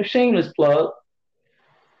simple, shameless plug.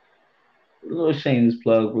 A little shameless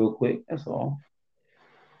plug, real quick. That's all.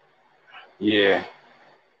 Yeah.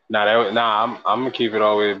 I'm gonna keep it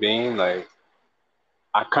all the way being like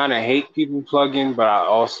I kind of hate people plugging, but I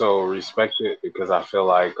also respect it because I feel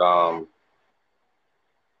like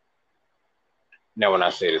now when I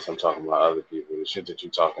say this, I'm talking about other people. The shit that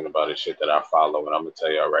you're talking about is shit that I follow, and I'm gonna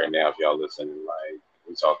tell y'all right now if y'all listening, like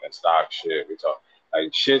we talking stock shit, we talk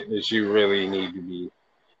like shit that you really need to be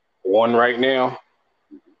on right now.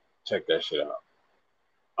 Check that shit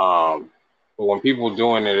out. But when people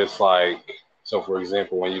doing it, it's like so. For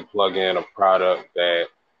example, when you plug in a product that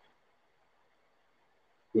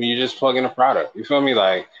when you just plug in a product. You feel me?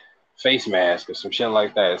 Like face mask or some shit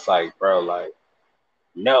like that. It's like, bro, like,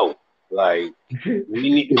 no. Like we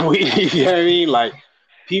need we need, you know what I mean? Like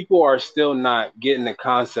people are still not getting the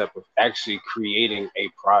concept of actually creating a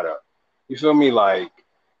product. You feel me? Like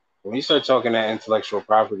when you start talking that intellectual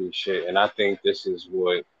property shit, and I think this is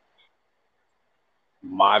what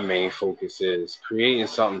my main focus is creating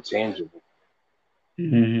something tangible.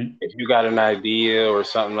 Hmm. If you got an idea or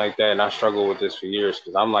something like that, and I struggle with this for years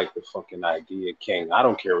because I'm like the fucking idea king. I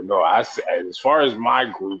don't care. No, I say as far as my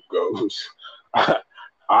group goes,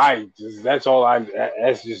 I just that's all I.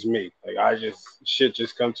 That's just me. Like I just shit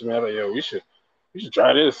just come to me. I'm like, yo, we should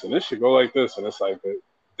try this, and this should go like this, and it's like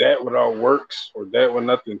that without works or that with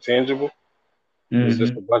nothing tangible. It's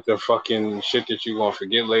just a Hmm. bunch of fucking shit that you're gonna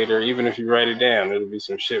forget later. Even if you write it down, it'll be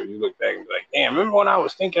some shit where you look back and be like, damn, remember when I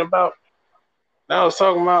was thinking about I was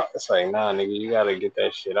talking about it's like, nah, nigga, you gotta get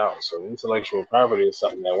that shit out. So intellectual property is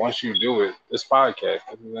something that once you do it, this podcast,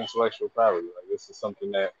 this is intellectual property. Like this is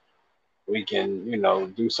something that we can,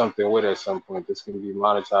 do something with at some point. This can be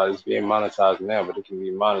monetized. It's being monetized now, but it can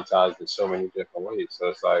be monetized in so many different ways. So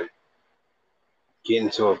it's like getting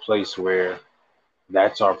to a place where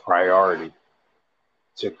that's our priority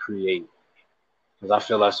to create. Because I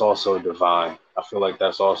feel that's also divine. I feel like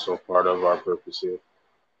that's also part of our purpose here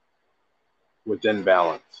within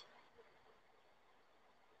balance.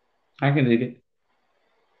 I can dig it.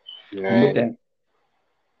 You know what I'm I with mean? that.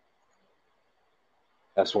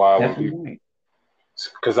 That's why when Definitely people right.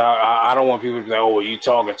 because I don't want people to be like, oh, well, you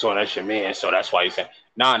talking to him, that's your man, so that's why you saying,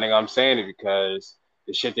 nah, nigga, I'm saying it because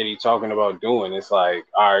the shit that he talking about doing, it's like,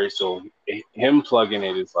 all right, so him plugging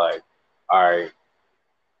it is like, all right,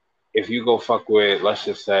 if you go fuck with, let's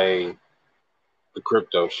just say, the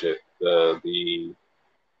crypto shit, the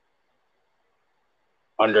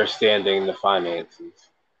understanding the finances,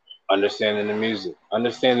 understanding the music,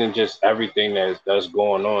 understanding just everything that's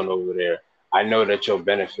going on over there, I know that you'll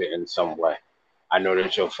benefit in some way. I know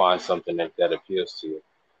that you'll find something that appeals to you.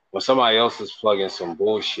 When somebody else is plugging some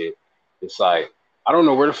bullshit, it's like I don't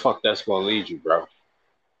know where the fuck that's gonna lead you, bro.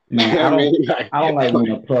 Man, I mean, like, I don't like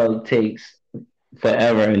when a plug takes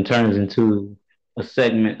forever and turns into a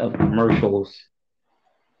segment of commercials.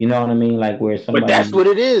 You know what I mean? Like where but that's somebody what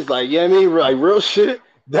it is. Like, you know what I mean? Like real shit.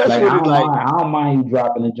 That's like what it like. I don't mind you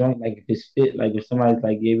dropping a joint like if it's fit, like if somebody's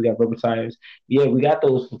like, yeah, we got rubber tires. Yeah, we got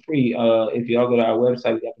those for free. If y'all go to our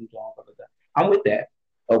website, we got them joints, blah, blah, blah. I'm with that.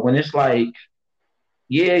 But when it's like,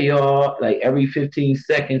 yeah, y'all, like every 15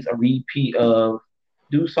 seconds a repeat of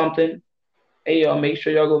do something, hey y'all, make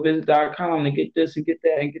sure y'all go visit.com and get this and get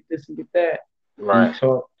that and get this and get that. And you Right.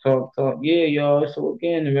 talk. Yeah, y'all. So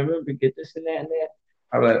again, remember, get this and that and that.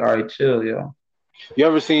 I'm like, all right, chill, y'all. You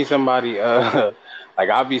ever seen somebody like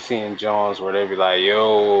I'll be seeing Jones where they be like,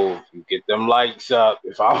 yo, you get them likes up.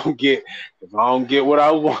 If I don't get what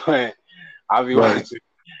I want, I'll be Right. watching.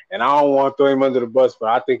 And I don't want to throw him under the bus, but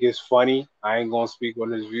I think it's funny. I ain't gonna speak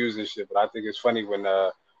on his views and shit, but I think it's funny when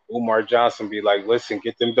Umar Johnson be like, listen,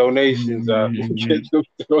 get them donations up. Get Mhm. them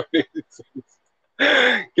donations.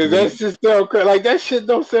 Cause Yeah, that's just sound crazy. Like that shit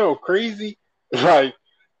don't sound crazy. Like,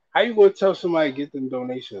 how you gonna tell somebody get them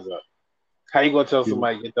donations up? How you gonna tell dude.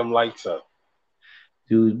 somebody get them likes up?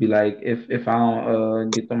 Dudes be like, if I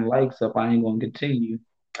don't get them likes up, I ain't gonna continue.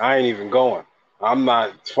 I ain't even going. I'm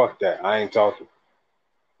not. Fuck that. I ain't talking.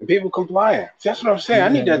 And people complying. That's what I'm saying. I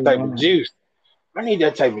Yeah, need that they type of are. juice. I need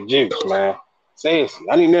that type of juice, man. Seriously.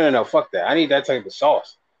 I need no. Fuck that. I need that type of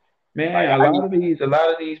sauce. Man, Like I need. a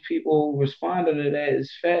lot of these people responding to that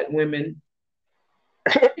is fat women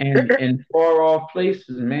and far off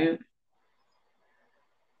places, man.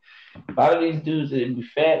 A lot of these dudes that be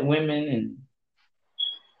fat women and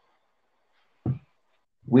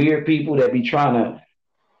weird people that be trying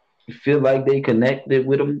to feel like they connected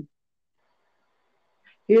with them.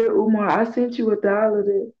 Here, Umar, I sent you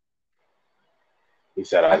 $1. He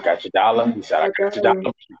said, "I I got your dollar." He sent said, "I you got your $1.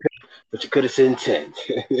 dollar," but you could have sent 10.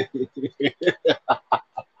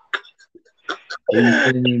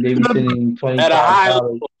 They be sending twenty At a five high.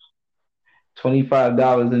 dollars,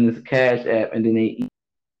 $25 in this cash app, and then they eat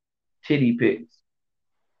titty pics.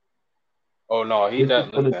 Oh no, he This was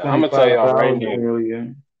doesn't. for the Listen, I'm twenty gonna tell five y'all right dollars now.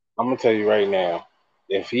 earlier. I'm gonna tell you right now.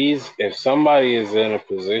 If somebody is in a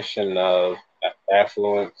position of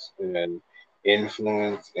affluence and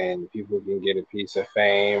influence, and people can get a piece of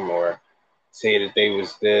fame or say that they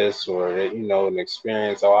was this or that an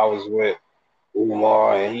experience. Oh, I was with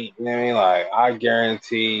Umar, and he, you know what I mean? Like, I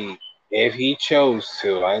guarantee if he chose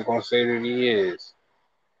to, I ain't gonna say that he is,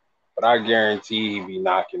 but I guarantee he'd be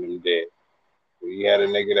knocking him dead. He had a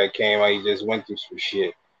nigga that came out, he just went through some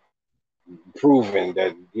shit, proving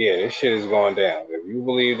that, yeah, this shit is going down. If you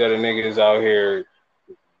believe that a nigga is out here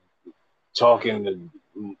talking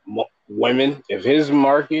to women, if his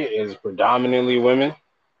market is predominantly women,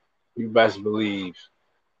 you best believe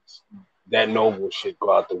that noble shit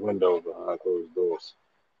go out the window behind closed doors.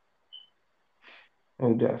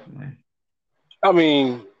 Oh, definitely. I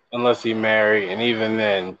mean, unless he married, and even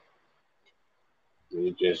then,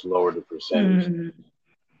 you just lower the percentage. Mhm.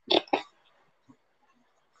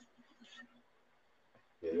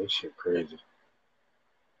 Yeah, this shit crazy.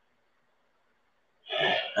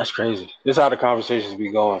 That's crazy. This how the conversations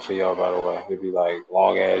be going for y'all, by the way. It'd be like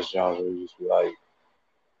long ass Johns where you just be like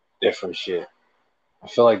different shit. I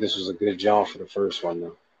feel like this was a good John for the first one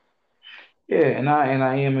though. Yeah, and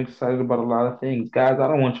I am excited about a lot of things, guys. I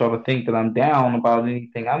don't want y'all to think that I'm down about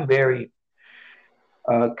anything. I'm very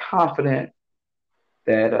confident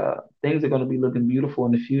that things are going to be looking beautiful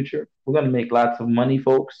in the future. We're going to make lots of money,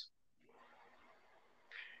 folks.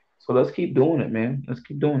 So let's keep doing it, man. Let's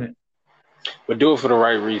keep doing it. But do it for the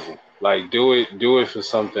right reason. Like do it for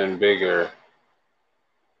something bigger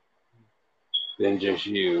than just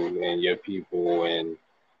you and your people and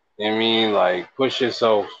I mean like push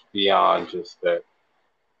yourself beyond just that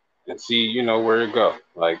and see, where it go.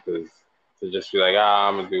 Like 'cause to just be like,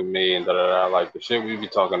 I'm gonna do me and da da da like the shit we be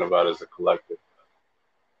talking about as a collective.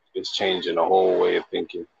 It's changing the whole way of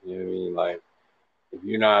thinking. You know what I mean? Like if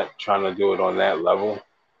you're not trying to do it on that level,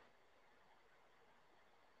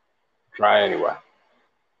 try anyway.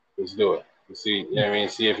 Just do it. See, you know what I mean?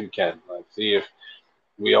 See if you can. Like see if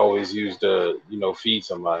we always use feed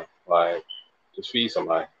somebody. Like just feed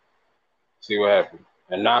somebody. See what happens.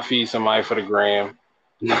 And not feed somebody for the gram.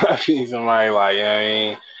 Not feed somebody like, you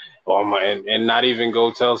know what I mean? And not even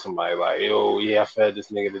go tell somebody like, yo, yeah, I fed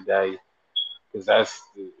this nigga today. Because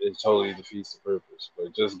it totally defeats the purpose.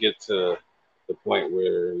 But just get to the point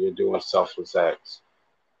where you're doing selfless acts.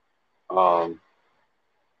 Um,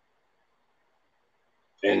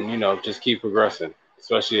 and just keep progressing.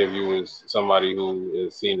 especially if you was somebody who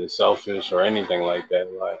is seen as selfish or anything like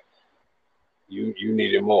that. Like you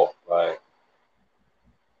needed more. Like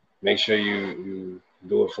make sure you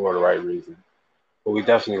do it for the right reason. But we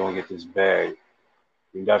definitely gonna get this bag.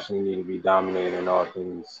 We definitely need to be dominating in all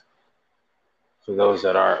things. For those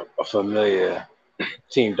that aren't familiar,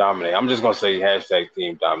 team dominate. I'm just gonna say hashtag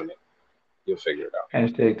team dominate. You'll figure it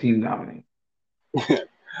Hashtag team dominate.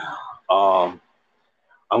 out.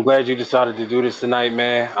 I'm glad you decided to do this tonight,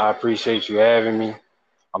 man. I appreciate you having me.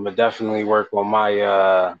 I'm gonna definitely work on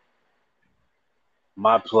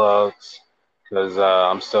my plugs because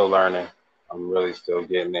I'm still learning. I'm really still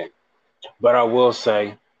getting it. But I will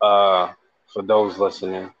say, for those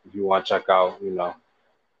listening, if you want to check out,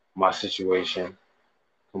 my situation,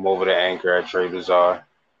 come over to Anchor at Trey Bazaar.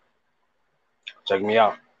 Check me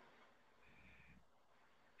out.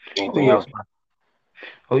 Oh Anything yeah. else?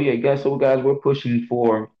 Oh yeah, guys. So guys, we're pushing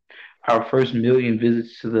for our first million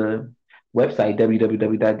visits to the website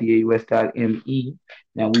www.daus.me.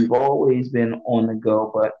 Now we've always been on the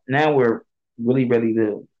go, but now we're really ready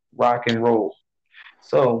to rock and roll.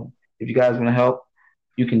 So if you guys want to help,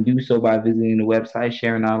 you can do so by visiting the website,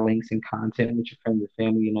 sharing our links and content with your friends and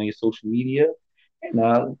family and on your social media.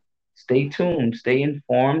 And stay tuned, stay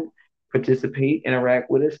informed, participate,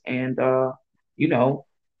 interact with us, and you know,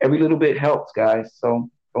 every little bit helps, guys. So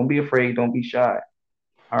don't be afraid, don't be shy.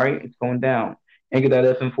 All right, it's going down.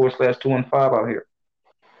 Anchor.fm/215 out here.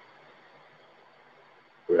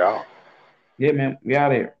 We out. Yeah, man, we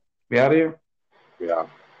out here. We out here. We out.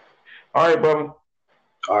 All right, brother.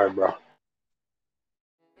 All right, bro.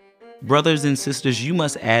 Brothers and sisters, you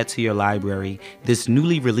must add to your library this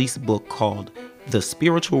newly released book called The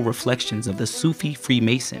Spiritual Reflections of the Sufi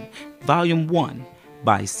Freemason, Volume 1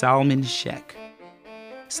 by Salman Sheikh.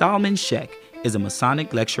 Salman Sheikh is a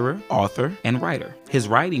Masonic lecturer, author, and writer. His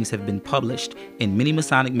writings have been published in many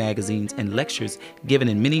Masonic magazines and lectures given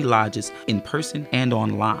in many lodges in person and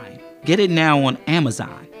online. Get it now on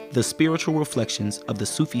Amazon, The Spiritual Reflections of the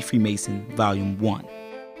Sufi Freemason, Volume 1.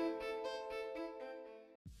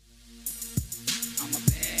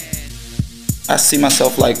 I see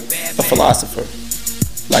myself like a philosopher,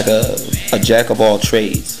 like a jack of all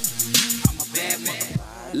trades.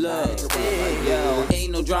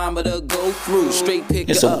 Ain't no drama to go through. Straight pick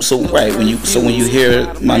up. So right when you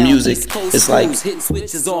hear my music, it's like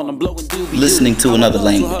listening to another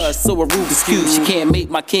language. So a rude excuse, she can't make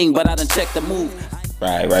my king, but I done checked the move.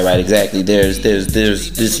 Right, exactly. There's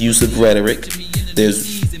this use of rhetoric.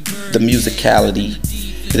 There's the musicality.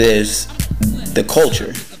 There's the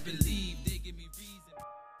culture.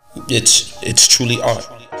 It's truly art.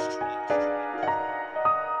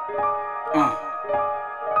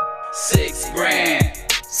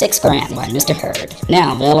 $6 grand by Mr. Hurd.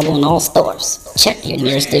 Now available in all stores. Check your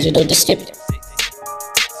nearest digital distributor.